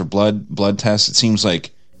test or blood test, it seems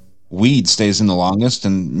like weed stays in the longest,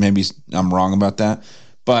 and maybe I'm wrong about that.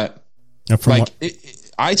 But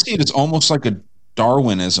I see it as almost like a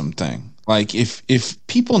Darwinism thing. Like if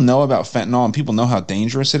people know about fentanyl and people know how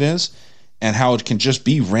dangerous it is and how it can just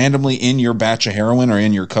be randomly in your batch of heroin or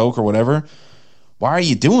in your Coke or whatever, why are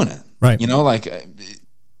you doing it? Right. You know, like,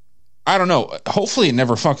 I don't know. Hopefully it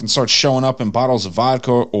never fucking starts showing up in bottles of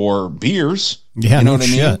vodka or beers. Yeah, you know what I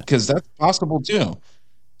mean? Because that's possible too.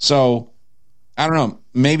 So I don't know.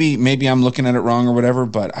 Maybe I'm looking at it wrong or whatever,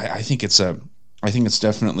 but I think it's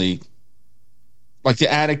definitely, like,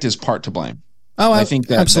 the addict is part to blame. Oh, I think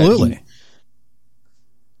that absolutely.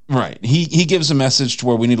 Right. He gives a message to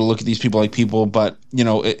where we need to look at these people like people, but, you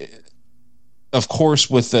know, of course,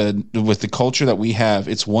 with the culture that we have,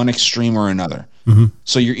 it's one extreme or another. Mm-hmm.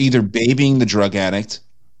 So you're either babying the drug addict,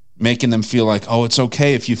 making them feel like, oh, it's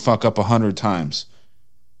okay if you fuck up 100 times.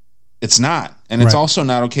 It's not. And it's also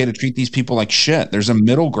not okay to treat these people like shit. There's a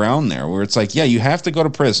middle ground there where it's like, yeah, you have to go to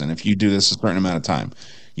prison if you do this a certain amount of time.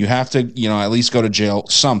 You have to, you know, at least go to jail.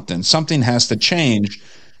 Something has to change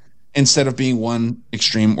instead of being one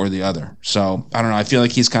extreme or the other. So I don't know. I feel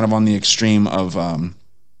like he's kind of on the extreme of,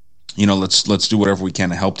 you know, let's do whatever we can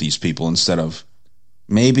to help these people instead of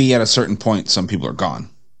maybe at a certain point some people are gone.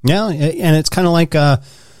 Yeah, and it's kind of like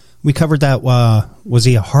we covered that. Was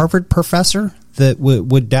he a Harvard professor that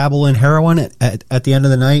would dabble in heroin at the end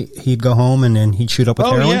of the night? He'd go home and then he'd shoot up with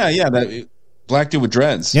heroin. Oh yeah, that black dude with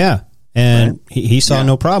dreads. Yeah, and he saw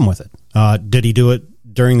no problem with it. Did he do it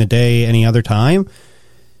during the day any other time?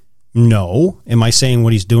 No. Am I saying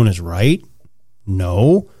what he's doing is right?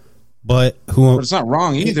 No. But it's not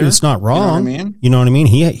wrong either. It's not wrong. You know what I mean?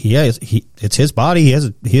 It's his body. He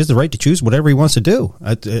has the right to choose whatever he wants to do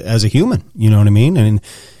as a human. You know what I mean? And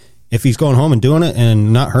if he's going home and doing it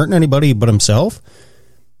and not hurting anybody but himself,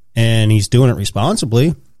 and he's doing it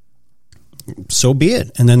responsibly, so be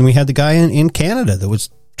it. And then we had the guy in Canada that was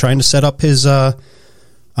trying to set up his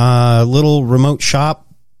little remote shop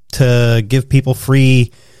to give people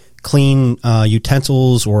free clean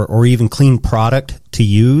utensils or even clean product to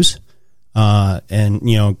use. And,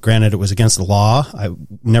 you know, granted, it was against the law. I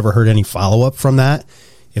never heard any follow-up from that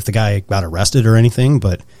if the guy got arrested or anything.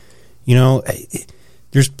 But, you know,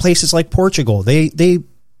 there's places like Portugal. They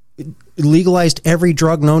legalized every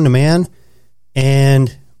drug known to man,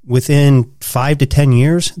 and within 5 to 10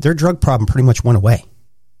 years, their drug problem pretty much went away.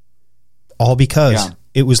 All because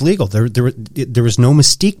it was legal. There was no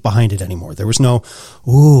mystique behind it anymore. There was no,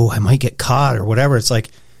 ooh, I might get caught or whatever. It's like,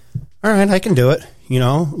 all right, I can do it. You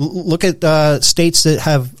know, look at states that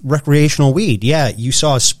have recreational weed. Yeah, you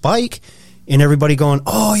saw a spike in everybody going,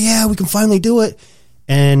 oh, yeah, we can finally do it.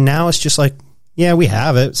 And now it's just like, yeah, we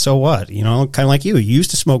have it. So what? You know, kind of like you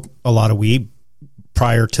used to smoke a lot of weed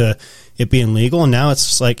prior to it being legal. And now it's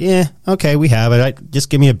just like, okay, we have it. Just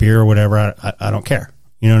give me a beer or whatever. I don't care.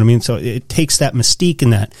 You know what I mean? So it takes that mystique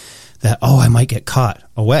and that oh, I might get caught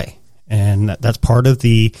away. And that's part of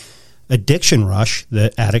the addiction rush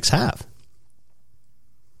that addicts have.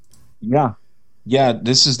 Yeah. Yeah,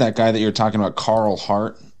 this is that guy that you're talking about, Carl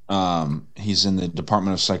Hart. He's in the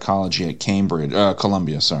Department of Psychology at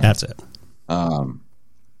Columbia, sorry. That's it.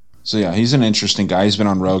 So yeah, he's an interesting guy. He's been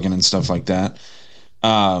on Rogan and stuff like that.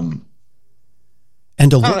 And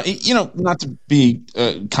not to be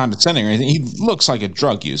condescending or anything, he looks like a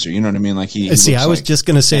drug user. You know what I mean? Like I was just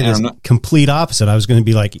going to say this complete opposite. I was going to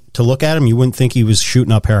be like, to look at him, you wouldn't think he was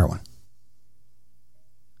shooting up heroin.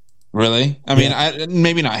 Really? I mean,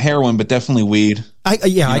 maybe not heroin, but definitely weed. I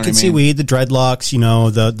can see weed, the dreadlocks,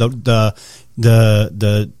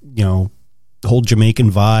 the whole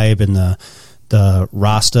Jamaican vibe and the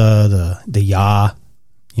Rasta, the Ya,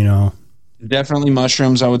 Definitely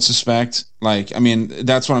mushrooms, I would suspect. Like, I mean,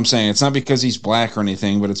 that's what I'm saying. It's not because he's black or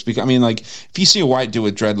anything, but it's because, I mean, like, if you see a white dude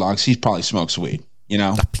with dreadlocks, he probably smokes weed, Easy.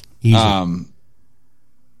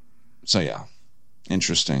 So yeah,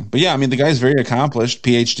 interesting. But yeah, I mean, the guy's very accomplished.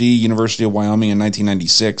 PhD, University of Wyoming in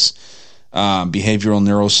 1996, behavioral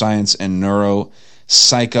neuroscience and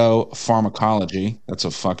neuropsychopharmacology. That's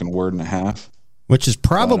a fucking word and a half. Which is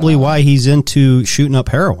probably why he's into shooting up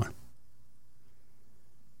heroin.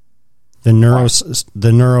 The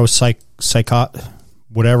neuropsych,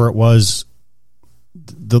 whatever it was,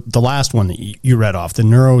 the last one that you read off, the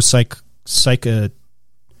neuropsych.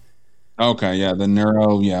 Okay, yeah,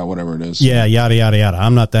 the whatever it is. Yeah, yada, yada, yada.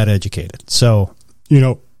 I'm not that educated. So,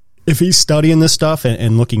 if he's studying this stuff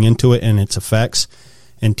and looking into it and its effects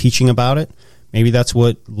and teaching about it, maybe that's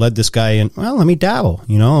what led this guy in, well, let me dabble,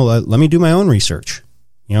 let me do my own research.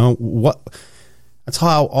 That's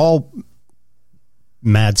how all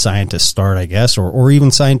mad scientists start, I guess, or even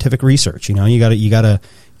scientific research. You gotta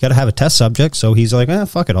have a test subject. So he's like,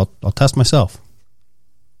 fuck it, I'll test myself.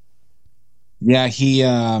 Yeah,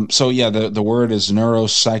 the word is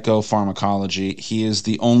neuropsychopharmacology. He is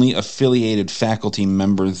the only affiliated faculty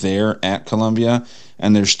member there at Columbia,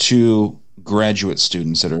 and there's 2 graduate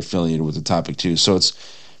students that are affiliated with the topic too. So it's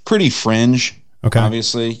pretty fringe. Okay.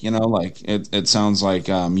 Obviously, like it sounds like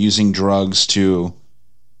using drugs to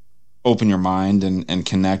open your mind and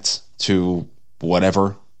connect to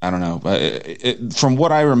whatever. I don't know. From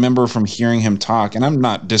what I remember from hearing him talk, and I'm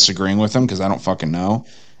not disagreeing with him because I don't fucking know,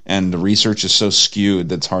 and the research is so skewed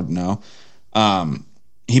that's hard to know.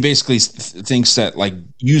 He basically thinks that like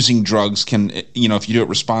using drugs can, if you do it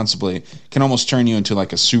responsibly, can almost turn you into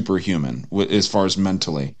like a superhuman as far as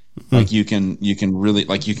mentally. Mm-hmm. Like you can really,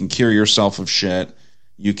 like, you can cure yourself of shit.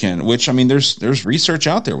 You can, which, I mean, there's research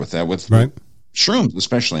out there with that, with shrooms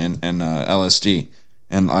especially, and LSD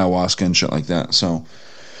and ayahuasca and shit like that. So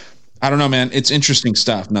I don't know, man. It's interesting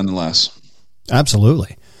stuff nonetheless.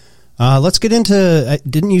 Absolutely. Let's get into,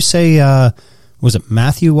 didn't you say, was it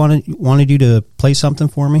Matthew wanted you to play something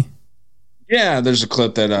for me? Yeah, there's a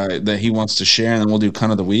clip that he wants to share, and then we'll do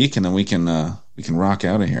kind of the week, and then we can rock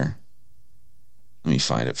out of here. Let me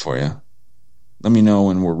find it for you. Let me know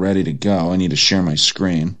when we're ready to go. I need to share my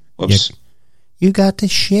screen. Whoops. Yep. You got to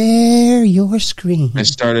share your screen.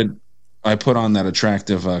 I put on that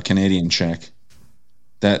attractive Canadian chick.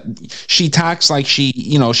 That she talks like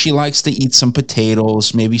she likes to eat some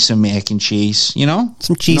potatoes, maybe some mac and cheese, Some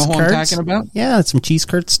cheese curds. I'm talking about? Yeah, some cheese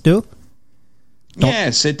curds too.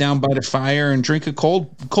 Yeah, sit down by the fire and drink a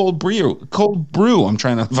cold brew. I'm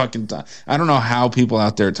trying to fucking talk. I don't know how people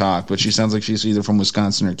out there talk, but she sounds like she's either from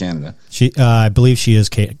Wisconsin or Canada. I believe she is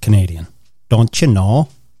Canadian. Don't you know?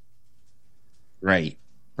 Right.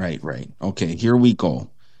 Okay, here we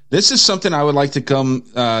go. This is something I would like to come.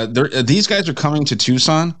 These guys are coming to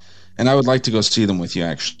Tucson, and I would like to go see them with you,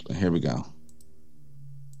 actually. Here we go.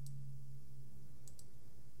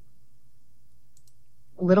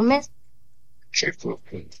 Little Miss?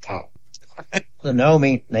 The know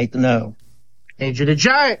me, Nathan No. Andrew the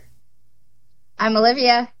Giant. I'm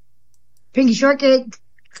Olivia. Pinky Shortcake.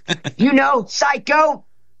 Psycho.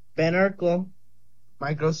 Ben Urkel.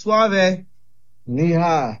 Micro Suave. Knee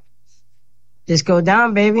High. Disco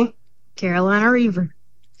Down, baby. Carolina Reaver.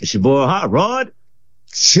 It's your boy Hot Rod.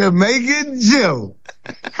 Jamaican Joe.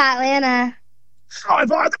 Hot Lana. Five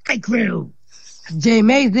the crew. Jay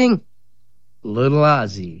Amazing. Little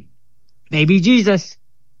Ozzy. Baby Jesus.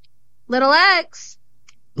 Little X.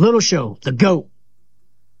 Little Show, the GOAT.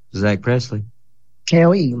 Zach Presley.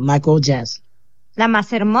 KOE, Michael Jackson. La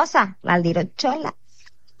más hermosa, la little chola.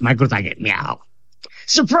 Michael Taggett, meow.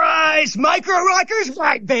 Surprise! Micro Rockers,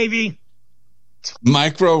 right, baby.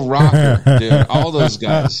 Micro Rocker, dude. All those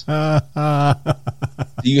guys. Do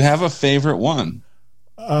you have a favorite one?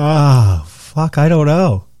 Oh, fuck, I don't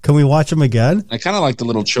know. Can we watch him again? I kind of like the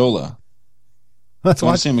little Chola. Let's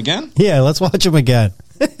want to see him again? Yeah, let's watch him again.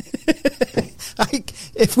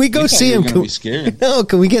 If we go see him, be scared. No,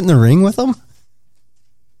 can we get in the ring with him?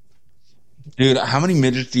 Dude, how many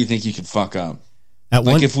midgets do you think you could fuck up?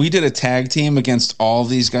 Like if we did a tag team against all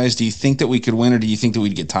these guys, do you think that we could win, or do you think that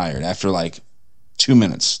we'd get tired after like 2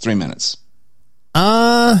 minutes, 3 minutes?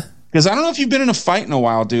 Because I don't know if you've been in a fight in a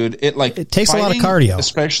while, dude. It takes a lot of cardio,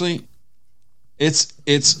 especially. It's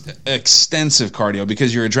extensive cardio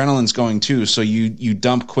because your adrenaline's going too, so you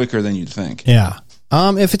dump quicker than you'd think. Yeah.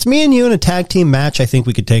 If it's me and you in a tag team match, I think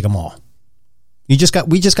we could take them all. We just got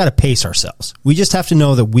to pace ourselves. We just have to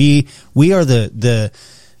know that we are the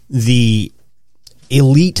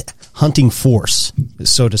elite hunting force,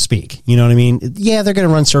 so to speak. You know what I mean? Yeah, they're going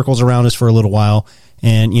to run circles around us for a little while,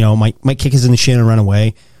 and might kick us in the shin and run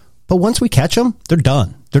away. But once we catch them, they're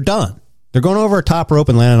done. They're done. They're going over a top rope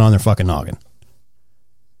and landing on their fucking noggin.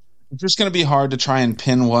 It's just going to be hard to try and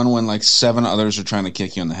pin one when like 7 others are trying to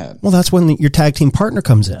kick you in the head. Well, that's when your tag team partner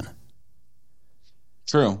comes in.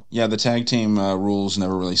 True. Yeah, the tag team rules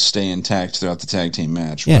never really stay intact throughout the tag team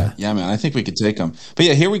match. Yeah. But yeah, man, I think we could take them. But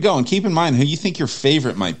yeah, here we go. And keep in mind who you think your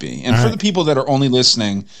favorite might be. And for the people that are only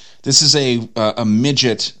listening, this is a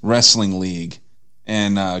midget wrestling league.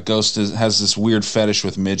 And Ghost has this weird fetish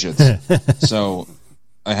with midgets. So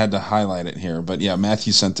I had to highlight it here. But yeah,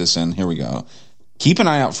 Matthew sent this in. Here we go. Keep an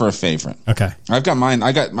eye out for a favorite. Okay. I've got mine.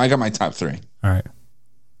 I got my top 3. All right.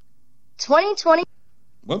 2020.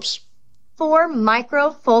 Whoops. 4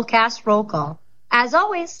 micro full cast roll call. As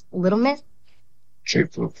always, Little Miss.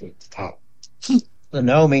 Chief Flip at the top. The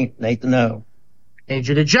know me, Nate the know.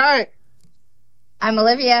 Andrew the Giant. I'm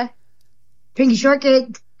Olivia. Pinky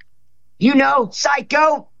Shortcake. You know,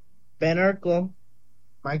 Psycho. Ben Urkel.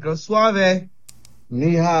 Micro Suave.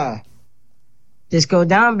 Knee High. Disco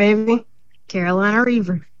Down, baby. Carolina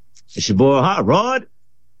Reaver. It's your boy Hot Rod.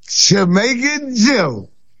 Jamaican Joe.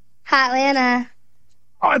 Hot Lana.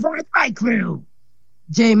 Oh, for the Fight Crew.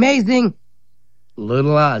 Jay Amazing.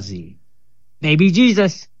 Little Ozzy. Baby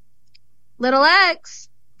Jesus. Little X.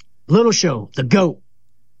 Little Show, the GOAT.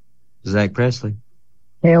 Zach Presley.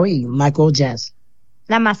 Hell yeah, Michael Jazz.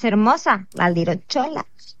 La más hermosa, la little chola.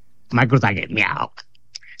 Michael Taggett, meow.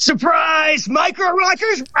 Surprise! Micro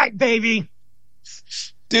Rockers, right, baby.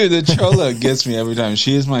 Dude, the Chola gets me every time.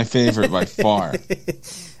 She is my favorite by far.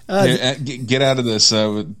 Here, get out of this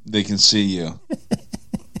so they can see you.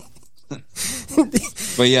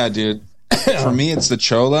 But yeah, dude, for me, it's the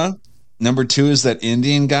Chola. Number 2 is that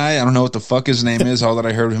Indian guy. I don't know what the fuck his name is. All that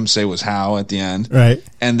I heard him say was how at the end. Right.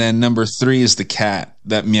 And then number 3 is the cat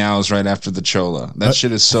that meows right after the Chola. That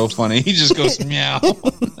shit is so funny. He just goes meow.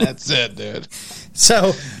 That's it, dude.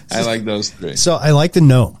 So I like those 3. So I like the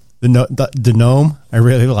gnome. The gnome I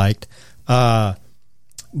really liked. The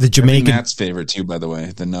Jamaican. Matt's favorite too, by the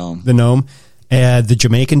way. The gnome. The gnome. The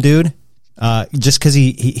Jamaican dude. Just because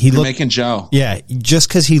he looked. Jamaican Joe. Yeah, just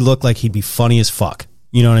because he looked like he'd be funny as fuck.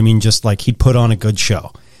 You know what I mean? Just like he'd put on a good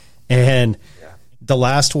show. And the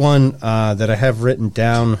last one that I have written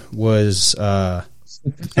down was the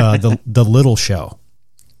Little Show.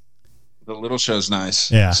 The Little Show's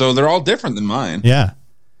nice. Yeah. So they're all different than mine. Yeah.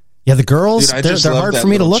 Yeah, the girls, dude, they're hard for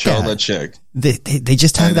me to look Chola at. Chick. They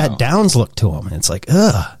just have that Downs look to them. And it's like,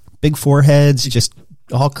 ugh, big foreheads, just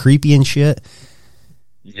all creepy and shit.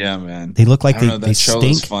 Yeah, man. They look like I don't know, they that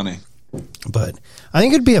Chola's stink. funny. But I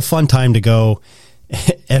think it'd be a fun time to go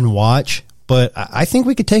and watch. But I think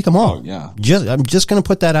we could take them all. Oh, yeah. I'm just going to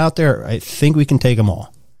put that out there. I think we can take them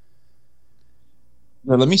all.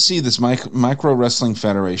 Now, let me see this Micro Wrestling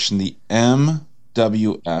Federation, the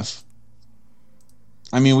MWF.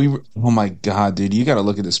 I mean, oh my God, dude, you got to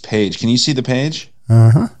look at this page. Can you see the page?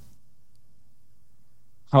 Uh-huh.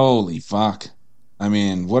 Holy fuck. I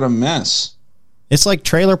mean, what a mess. It's like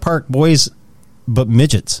Trailer Park Boys, but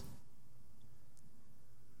midgets.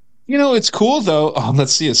 You know, it's cool, though. Oh,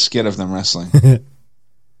 let's see a skit of them wrestling.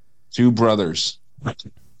 2 brothers. Oh,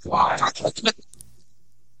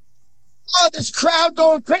 this crowd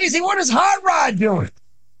going crazy. What is Hot Rod doing?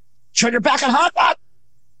 Turn your back on Hot Rod.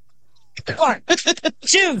 Come on.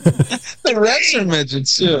 Shoot. The wrestler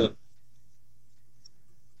midgets, too.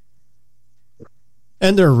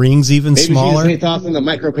 And their rings even Maybe smaller. Maybe thoughts on the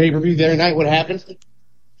micro pay-per-view the other night. What happened?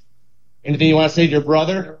 Anything you want to say to your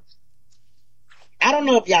brother? I don't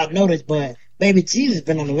know if y'all noticed, but Baby Cheese has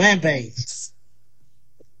been on the rampage.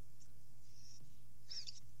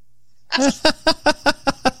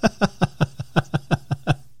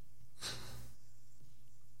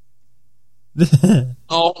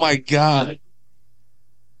 Oh my God.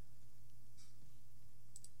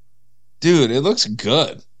 Dude, it looks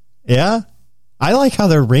good. Yeah? I like how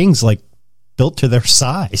their ring's like built to their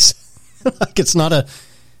size. Like it's not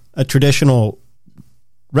a traditional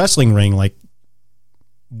wrestling ring like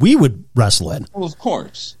we would wrestle in. Well, of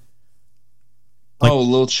course. Like,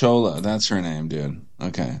 Lil Chola. That's her name, dude.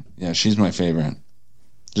 Okay. Yeah, she's my favorite.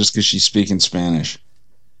 Just because she's speaking Spanish.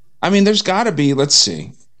 I mean, there's got to be, let's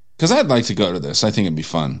see. Because I'd like to go to this. I think it'd be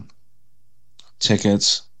fun.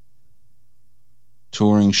 Tickets.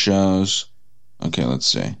 Touring shows. Okay, let's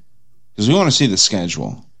see. Because we want to see the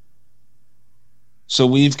schedule. So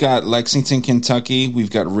we've got Lexington, Kentucky.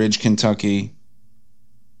 We've got Ridge, Kentucky.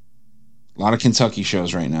 A lot of Kentucky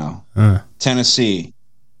shows right now. Tennessee.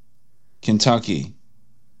 Kentucky.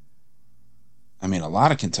 I mean, a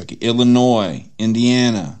lot of Kentucky. Illinois.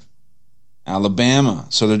 Indiana. Alabama.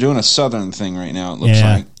 So they're doing a southern thing right now, it looks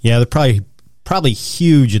like. Yeah, they're probably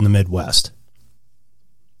huge in the Midwest.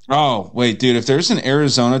 Oh, wait, dude. If there's an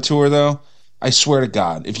Arizona tour, though, I swear to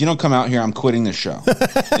God, if you don't come out here, I'm quitting the show.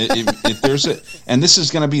 if there's and this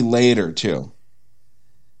is going to be later, too.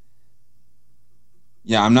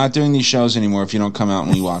 Yeah, I'm not doing these shows anymore if you don't come out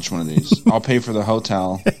and we watch one of these. I'll pay for the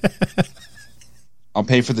hotel. I'll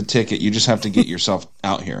pay for the ticket. You just have to get yourself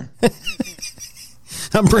out here.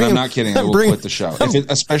 I'm not kidding. I will quit the show.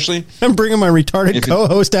 Especially, I'm bringing my retarded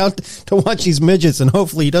co-host out to watch these midgets, and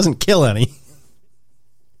hopefully he doesn't kill any.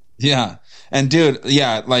 Yeah. And dude,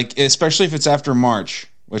 like especially if it's after March,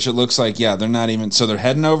 which it looks like, they're not even. So they're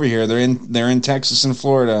heading over here. They're in Texas and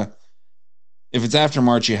Florida. If it's after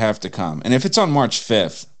March, you have to come. And if it's on March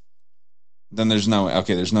 5th, then there's no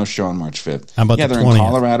show on March 5th. How about they're 20th? In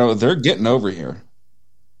Colorado. They're getting over here.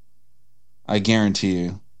 I guarantee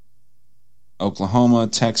you. Oklahoma,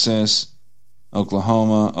 Texas,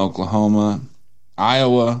 Oklahoma,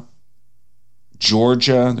 Iowa,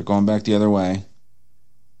 Georgia. They're going back the other way.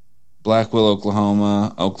 Blackwell,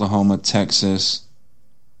 Oklahoma, Texas,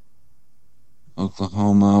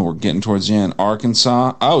 Oklahoma. We're getting towards the end.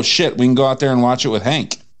 Arkansas. Oh, shit. We can go out there and watch it with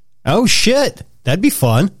Hank. Oh, shit. That'd be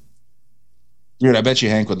fun. Dude, I bet you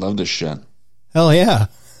Hank would love this shit. Hell yeah.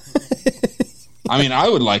 I mean, I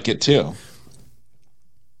would like it too.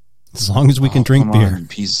 As long as we can drink beer. You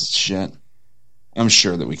piece of shit. I'm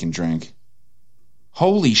sure that we can drink.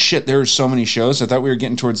 Holy shit, there are so many shows. I thought we were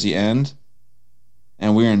getting towards the end.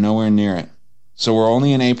 And we are nowhere near it. So we're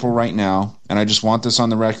only in April right now, and I just want this on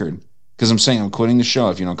the record because I'm saying I'm quitting the show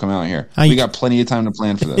if you don't come out here. We got plenty of time to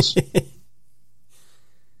plan for this. We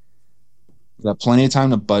got plenty of time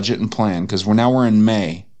to budget and plan because we're in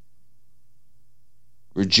May.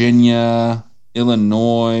 Virginia,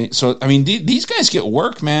 Illinois. So I mean, these guys get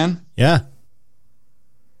work, man. Yeah,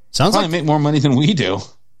 sounds like make more money than we do.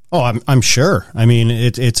 Oh, I'm sure. I mean,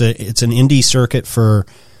 it's an indie circuit for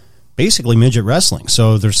basically midget wrestling,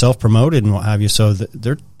 so they're self-promoted and what have you, so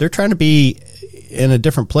they're trying to be in a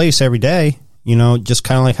different place every day, just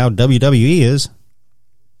kind of like how WWE is.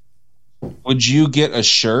 Would you get a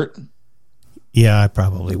shirt? Yeah, I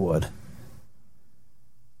probably would.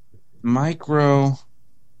 Micro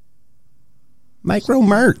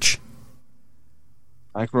merch.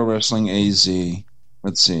 Micro Wrestling AZ.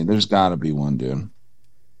 Let's see, there's gotta be one, dude.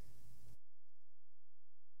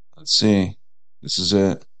 Let's see, this is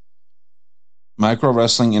it. Micro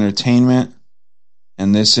Wrestling Entertainment.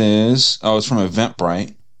 And this is, it's from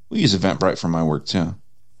Eventbrite. We use Eventbrite for my work too.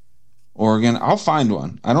 Oregon. I'll find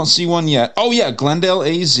one. I don't see one yet. Oh yeah, Glendale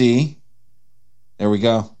AZ. There we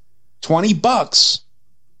go. $20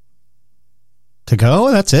 to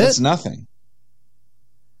go. That's it. That's nothing.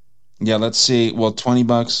 Yeah, let's see. Well,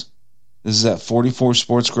 $20. This is at 44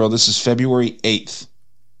 Sports Grill. This is February 8th.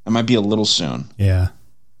 It might be a little soon. Yeah.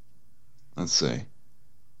 Let's see.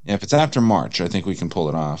 Yeah, if it's after March, I think we can pull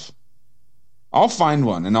it off. I'll find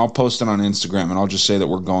one and I'll post it on Instagram and I'll just say that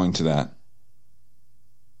we're going to that.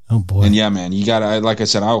 Oh boy. And yeah, man, you gotta, like I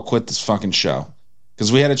said, I'll quit this fucking show.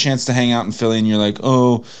 Because we had a chance to hang out in Philly and you're like,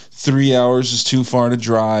 3 hours is too far to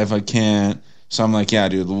drive. I can't. So I'm like, yeah,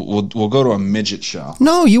 dude, we'll go to a midget show.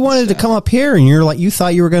 No, you wanted to come up here and you're like, you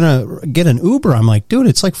thought you were going to get an Uber. I'm like, dude,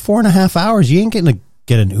 it's like 4.5 hours. You ain't going to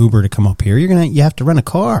get an Uber to come up here. You have to rent a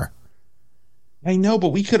car. I know, but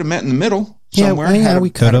we could have met in the middle somewhere. Yeah, we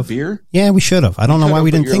could have. Beer. Yeah, we should have. I don't know why we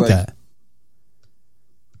didn't think that.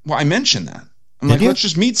 Well, I mentioned that. I'm like, let's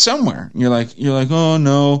just meet somewhere. And you're like, oh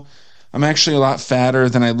no, I'm actually a lot fatter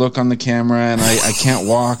than I look on the camera, and I can't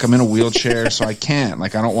walk. I'm in a wheelchair, so I can't.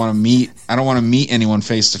 Like, I don't want to meet anyone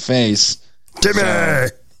face to face. Timmy.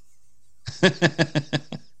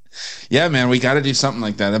 Yeah, man, we got to do something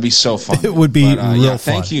like that. That'd be so fun. It would be real fun.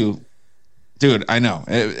 Thank you. Dude, I know.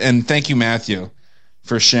 And thank you, Matthew,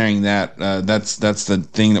 for sharing that. That's the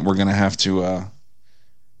thing that we're going to have to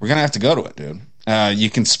go to it, dude. You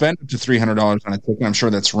can spend up to $300 on a ticket. I'm sure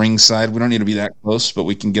that's ringside. We don't need to be that close, but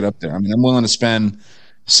we can get up there. I mean, I'm willing to spend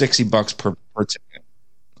 $60 per ticket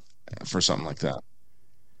for something like that.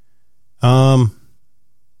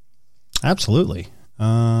 Absolutely.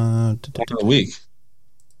 One a week.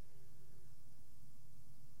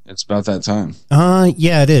 It's about that time.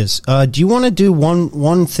 Yeah, it is. Do you want to do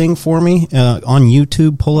one thing for me on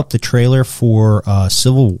YouTube? Pull up the trailer for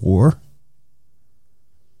Civil War,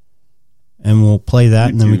 and we'll play that,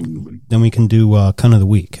 and then we can do Cunt of the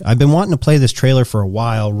Week. I've been wanting to play this trailer for a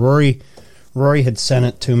while. Rory had sent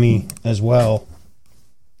it to me as well.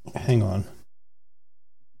 Hang on.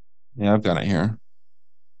 Yeah, I've got it here.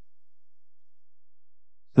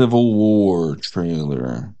 Civil War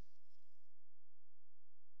trailer.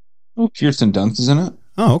 Oh, Kirsten Dunst is in it.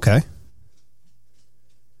 Oh, okay.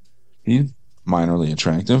 He's minorly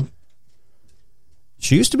attractive.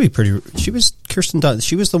 She used to be pretty. She was Kirsten Dunst.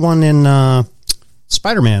 She was the one in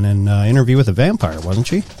Spider-Man and Interview with a Vampire, wasn't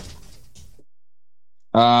she?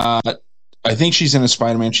 I think she's in a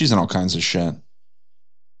Spider-Man. She's in all kinds of shit.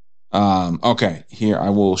 Okay, here, I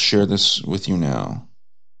will share this with you now.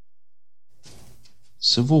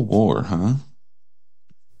 Civil War, huh?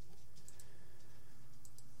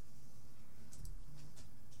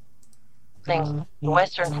 The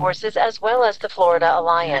Western forces as well as the Florida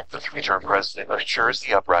Alliance. The three-term president assures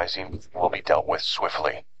the uprising will be dealt with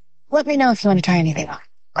swiftly. Let me know if you want to try anything on.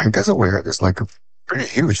 I'm just aware there's like a pretty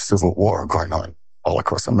huge civil war going on all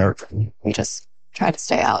across America. We just try to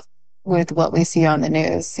stay out with what we see on the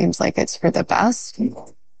news. Seems like it's for the best.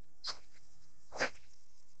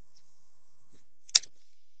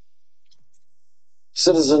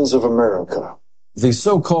 Citizens of America, the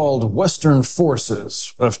so-called Western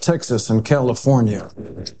forces of Texas and California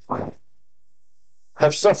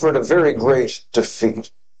have suffered a very great defeat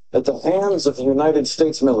at the hands of the United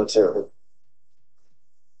States military.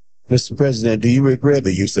 Mr. President, do you regret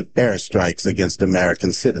the use of airstrikes against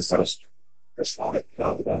American citizens?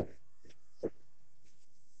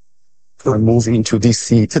 We're moving to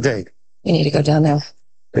D.C. today. You need to go down there.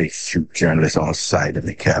 They shoot journalists on sight in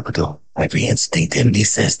the Capitol. Every instinct in me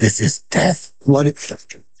says this is death. What if...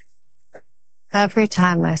 Every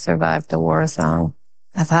time I survived a war zone,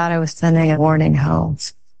 I thought I was sending a warning home.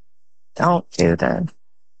 Don't do that.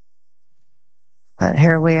 But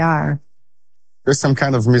here we are. There's some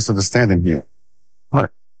kind of misunderstanding here.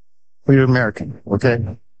 What? We're American,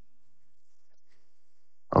 okay?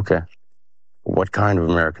 Okay. What kind of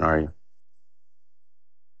American are you?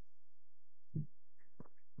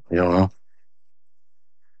 You don't know?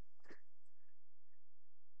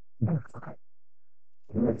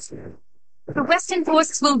 The Western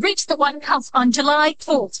forces will reach the White House on July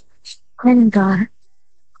 4th. Thank God.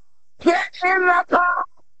 Get in the car!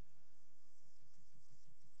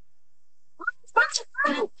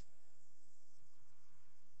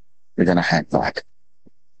 You're gonna hang back.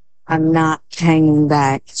 I'm not hanging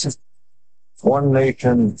back. It's just One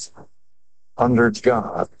nation under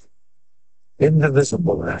God,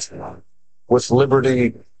 indivisible, with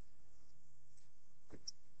liberty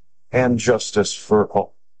and justice for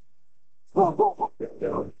all.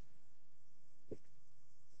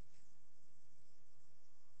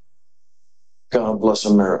 God bless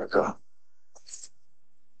America.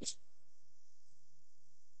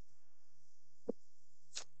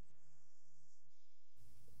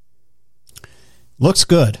 Looks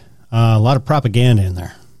good. A lot of propaganda in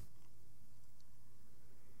there.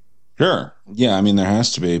 Sure. Yeah, I mean, there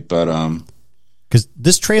has to be, but... Because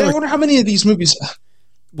this trailer... I wonder how many of these movies...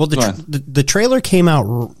 Well, the trailer came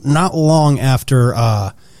out not long after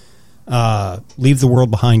Leave the World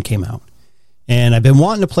Behind came out. And I've been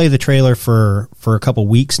wanting to play the trailer for a couple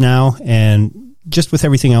weeks now, and just with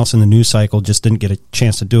everything else in the news cycle, just didn't get a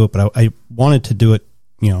chance to do it, but I wanted to do it,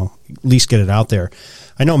 at least get it out there.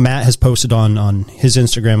 I know Matt has posted on his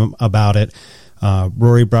Instagram about it.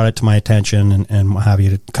 Rory brought it to my attention and what have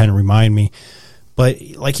you to kind of remind me. But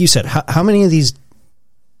like you said, how many of these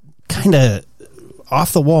kind of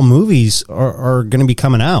off-the-wall movies are going to be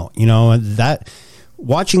coming out? That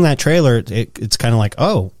watching that trailer, it's kind of like,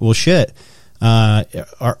 oh, well, shit.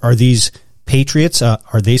 Are these patriots?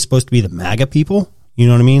 Are they supposed to be the MAGA people? You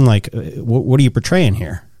know what I mean? Like, what are you portraying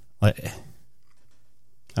here? Like, I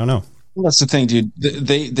don't know. Well, that's the thing, dude.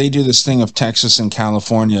 They do this thing of Texas and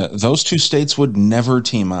California. Those two states would never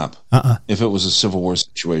team up if it was a Civil War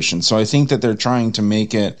situation. So I think that they're trying to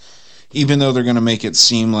make it, even though they're going to make it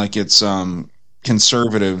seem like it's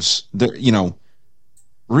conservatives,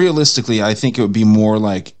 realistically, I think it would be more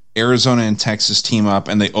like Arizona and Texas team up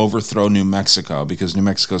and they overthrow New Mexico because New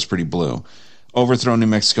Mexico is pretty blue. overthrow New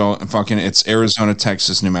Mexico, and fucking it's Arizona,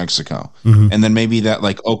 Texas, New Mexico. Mhm. And then maybe that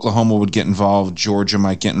like Oklahoma would get involved, Georgia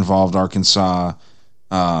might get involved, Arkansas,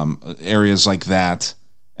 areas like that.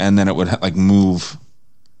 And then it would like move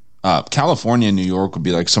up. California and New York would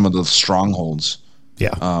be like some of the strongholds.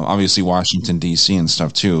 Yeah. Obviously Washington, D.C. and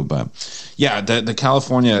stuff too. But yeah, the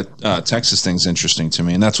California, Texas thing's interesting to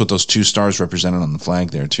me. And that's what those 2 stars represented on the flag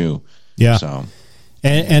there too. Yeah. So,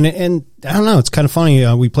 and I don't know. It's kind of funny.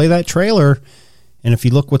 We play that trailer, and if you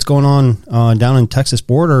look what's going on down in Texas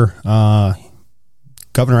border,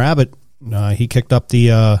 Governor Abbott, he kicked up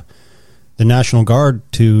the National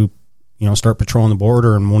Guard to, start patrolling the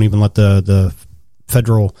border and won't even let the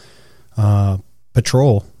federal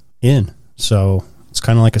patrol in. So it's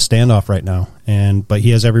kind of like a standoff right now. But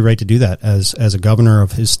he has every right to do that as a governor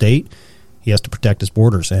of his state. He has to protect his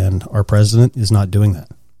borders, and our president is not doing that.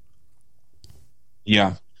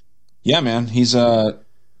 yeah, man. He's I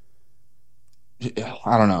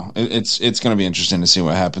don't know. It's going to be interesting to see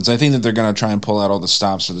what happens. I think that they're going to try and pull out all the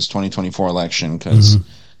stops for this 2024 election because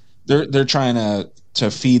they're trying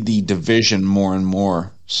to feed the division more and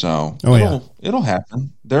more. So it'll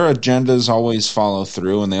happen. Their agendas always follow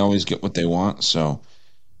through, and they always get what they want. So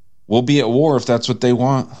we'll be at war if that's what they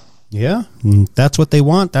want. Yeah, that's what they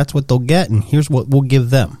want. That's what they'll get, and here's what we'll give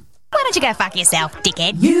them. Why don't you go fuck yourself,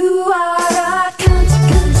 dickhead? You are a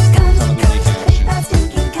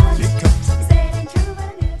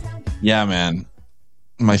Yeah, man.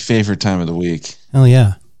 My favorite time of the week. Hell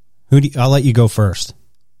yeah. I'll let you go first.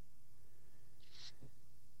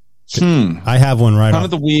 I have one right Cunt off.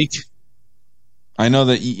 of the week. I know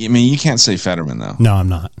that. You can't say Fetterman though. No, I'm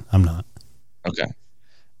not. Okay.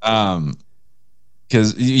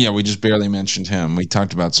 Because we just barely mentioned him. We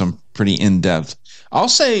talked about some pretty in depth. I'll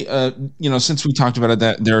say, since we talked about it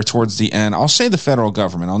that there towards the end, I'll say the federal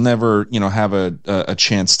government. I'll never, have a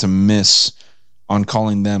chance to miss on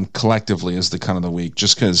calling them collectively as the cunt of the week,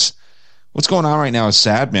 just because what's going on right now is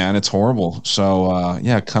sad, man. It's horrible. So,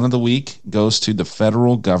 cunt of the week goes to the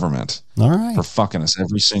federal government. All right. For fucking us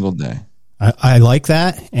every single day. I like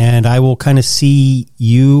that, and I will kind of see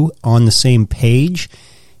you on the same page,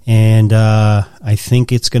 and I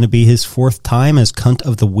think it's going to be his 4th time as cunt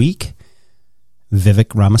of the week,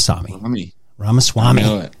 Vivek Ramaswamy. Ramaswamy. I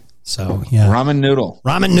know it. So, yeah. Ramen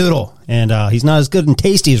noodle. And he's not as good and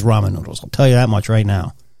tasty as ramen noodles. I'll tell you that much right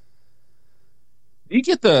now. Do you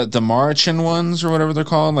get the Marichin ones or whatever they're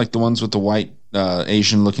called? Like the ones with the white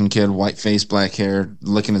Asian looking kid, white face, black hair,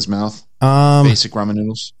 licking his mouth? Basic ramen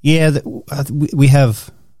noodles? Yeah, we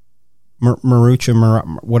have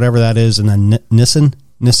Marucha, whatever that is, and then Nissan.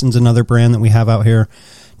 Nissan's another brand that we have out here.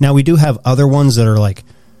 Now, we do have other ones that are like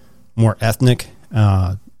more ethnic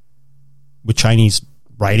with Chinese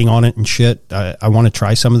writing on it and shit. I want to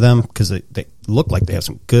try some of them because they look like they have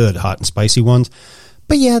some good hot and spicy ones.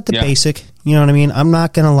 But yeah, basic, you know what I mean? I'm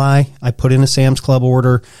not going to lie. I put in a Sam's Club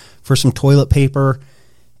order for some toilet paper,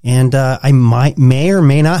 and I may or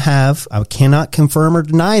may not have, I cannot confirm or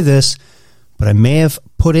deny this, but I may have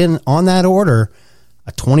put in on that order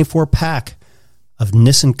a 24-pack of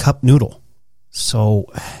Nissan Cup Noodle. So,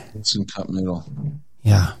 Nissan Cup Noodle.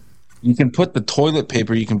 Yeah. You can put the toilet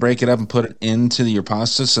paper, you can break it up and put it into your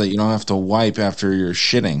pasta so that you don't have to wipe after you're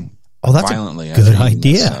shitting. Oh, that's violently a good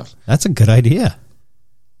idea. That's a good idea.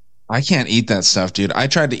 I can't eat that stuff, dude. I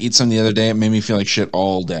tried to eat some the other day. It made me feel like shit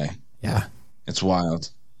all day. Yeah. It's wild.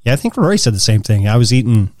 Yeah, I think Rory said the same thing. I was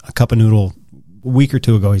eating a cup of noodle a week or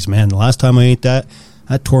two ago. He's, man, the last time I ate that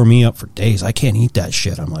tore me up for days. I can't eat that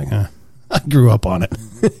shit. I'm like, I grew up on it.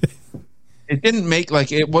 It didn't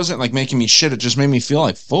it wasn't like making me shit. It just made me feel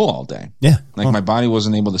like full all day. Yeah. Like my body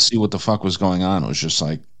wasn't able to see what the fuck was going on. It was just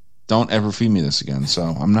like, don't ever feed me this again. So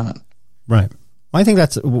I'm not. Right. I think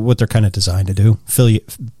that's what they're kind of designed to do.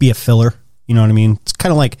 Be a filler. You know what I mean? It's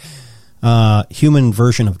kind of like human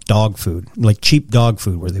version of dog food, like cheap dog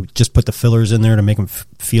food, where they just put the fillers in there to make them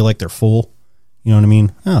feel like they're full. You know what I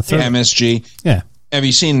mean? MSG. Yeah. Have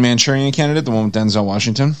you seen Manchurian Candidate, the one with Denzel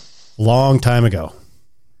Washington? Long time ago.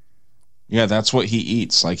 Yeah, that's what he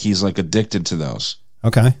eats. Like he's like addicted to those.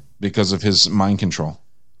 Okay. Because of his mind control.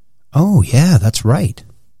 Oh yeah, that's right.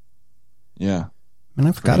 Yeah. And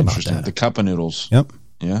I forgot about that. The cup of noodles. Yep.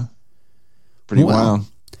 Yeah. Pretty wild.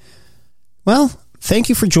 Well, thank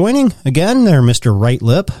you for joining again there, Mr. Right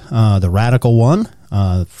Lip, the radical one,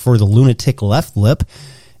 for the lunatic left lip.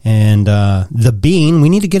 And the bean, we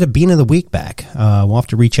need to get a bean of the week back. We'll have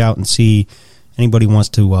to reach out and see anybody wants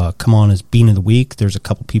to come on as bean of the week. There's a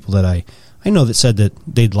couple people that I know that said that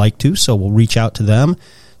they'd like to, so we'll reach out to them.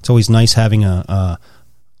 It's always nice having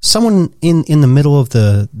someone in the middle of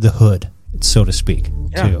the hood, so to speak,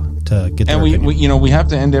 to get their opinion. We have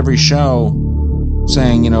to end every show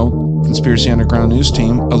saying, Conspiracy Underground News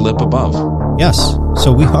Team, a lip above. Yes.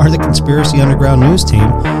 So we are the Conspiracy Underground News Team.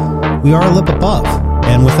 We are a lip above.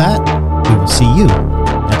 And with that, we will see you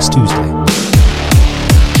next Tuesday.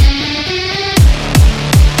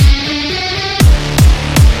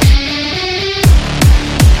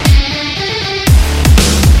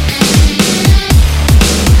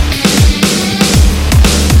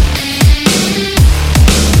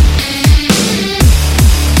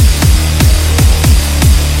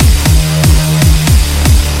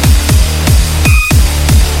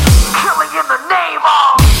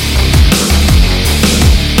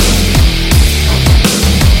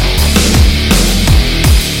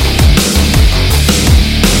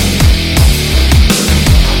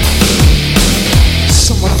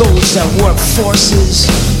 Those that work forces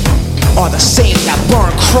are the same that burn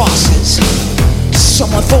crosses. Some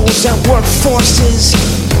of those that work forces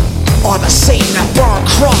are the same that burn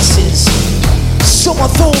crosses. Some of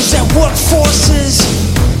those that work forces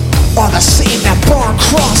are the same that burn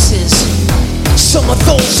crosses. Some of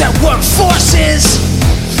those that work forces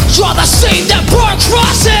are the same that burn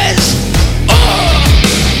crosses.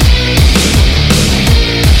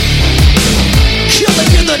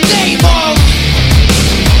 Killing in the name of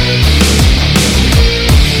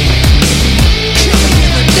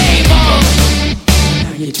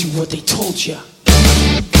you do what they told you.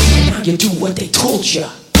 And now you do what they told you.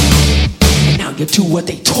 And now you do what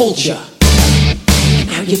they told you. And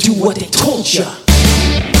now you do what they told you.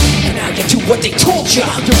 And now you do what they told you.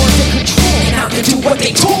 You're under control. And now you do what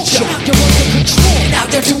they told you. You're under control. And now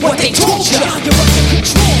you do what they told you. You're under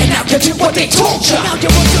control. And now you do what they told you. Now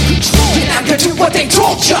you're under control. And now you do what they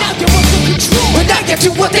told you. Now you're under control. And now you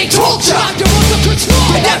do what they told you. You're under control.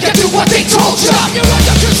 And now you do what they told you. You're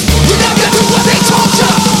under control. And now you do what they told you.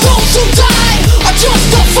 Those who die are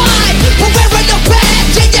justified for wearing a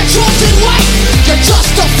badge and you're chosen white. You're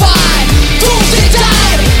justified. Those who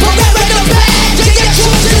died for wearing a badge and you're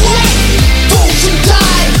chosen white. Those who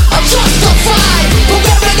died are justified for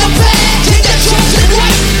wearing a badge and you're chosen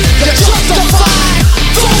white. You're justified.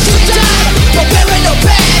 Those who died for wearing a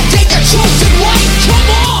badge and you're chosen white. Come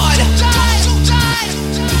on.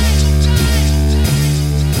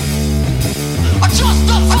 Are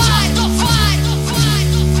justified.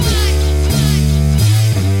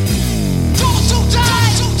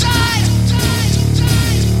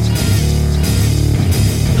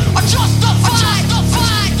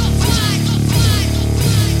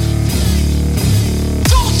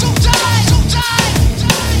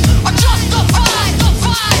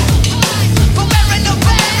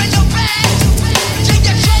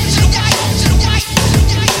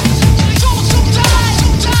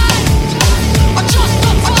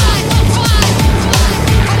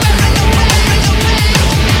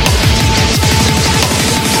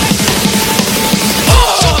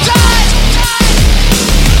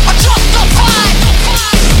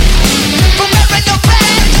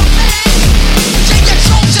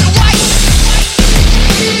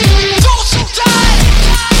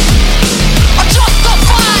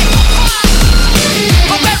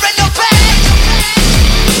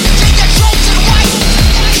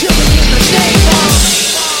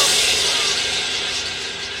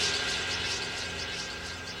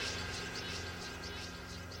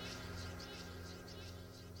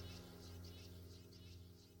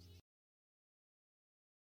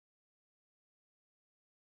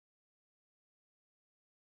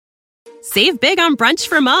 Save big on brunch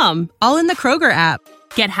for mom, all in the Kroger app.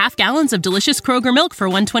 Get half gallons of delicious Kroger milk for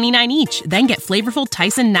 $1.29 each. Then get flavorful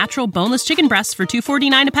Tyson natural boneless chicken breasts for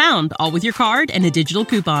 $2.49 a pound, all with your card and a digital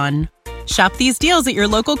coupon. Shop these deals at your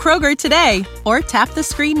local Kroger today, or tap the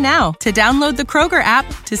screen now to download the Kroger app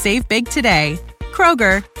to save big today.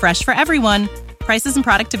 Kroger, fresh for everyone. Prices and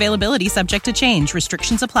product availability subject to change.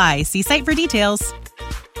 Restrictions apply. See site for details.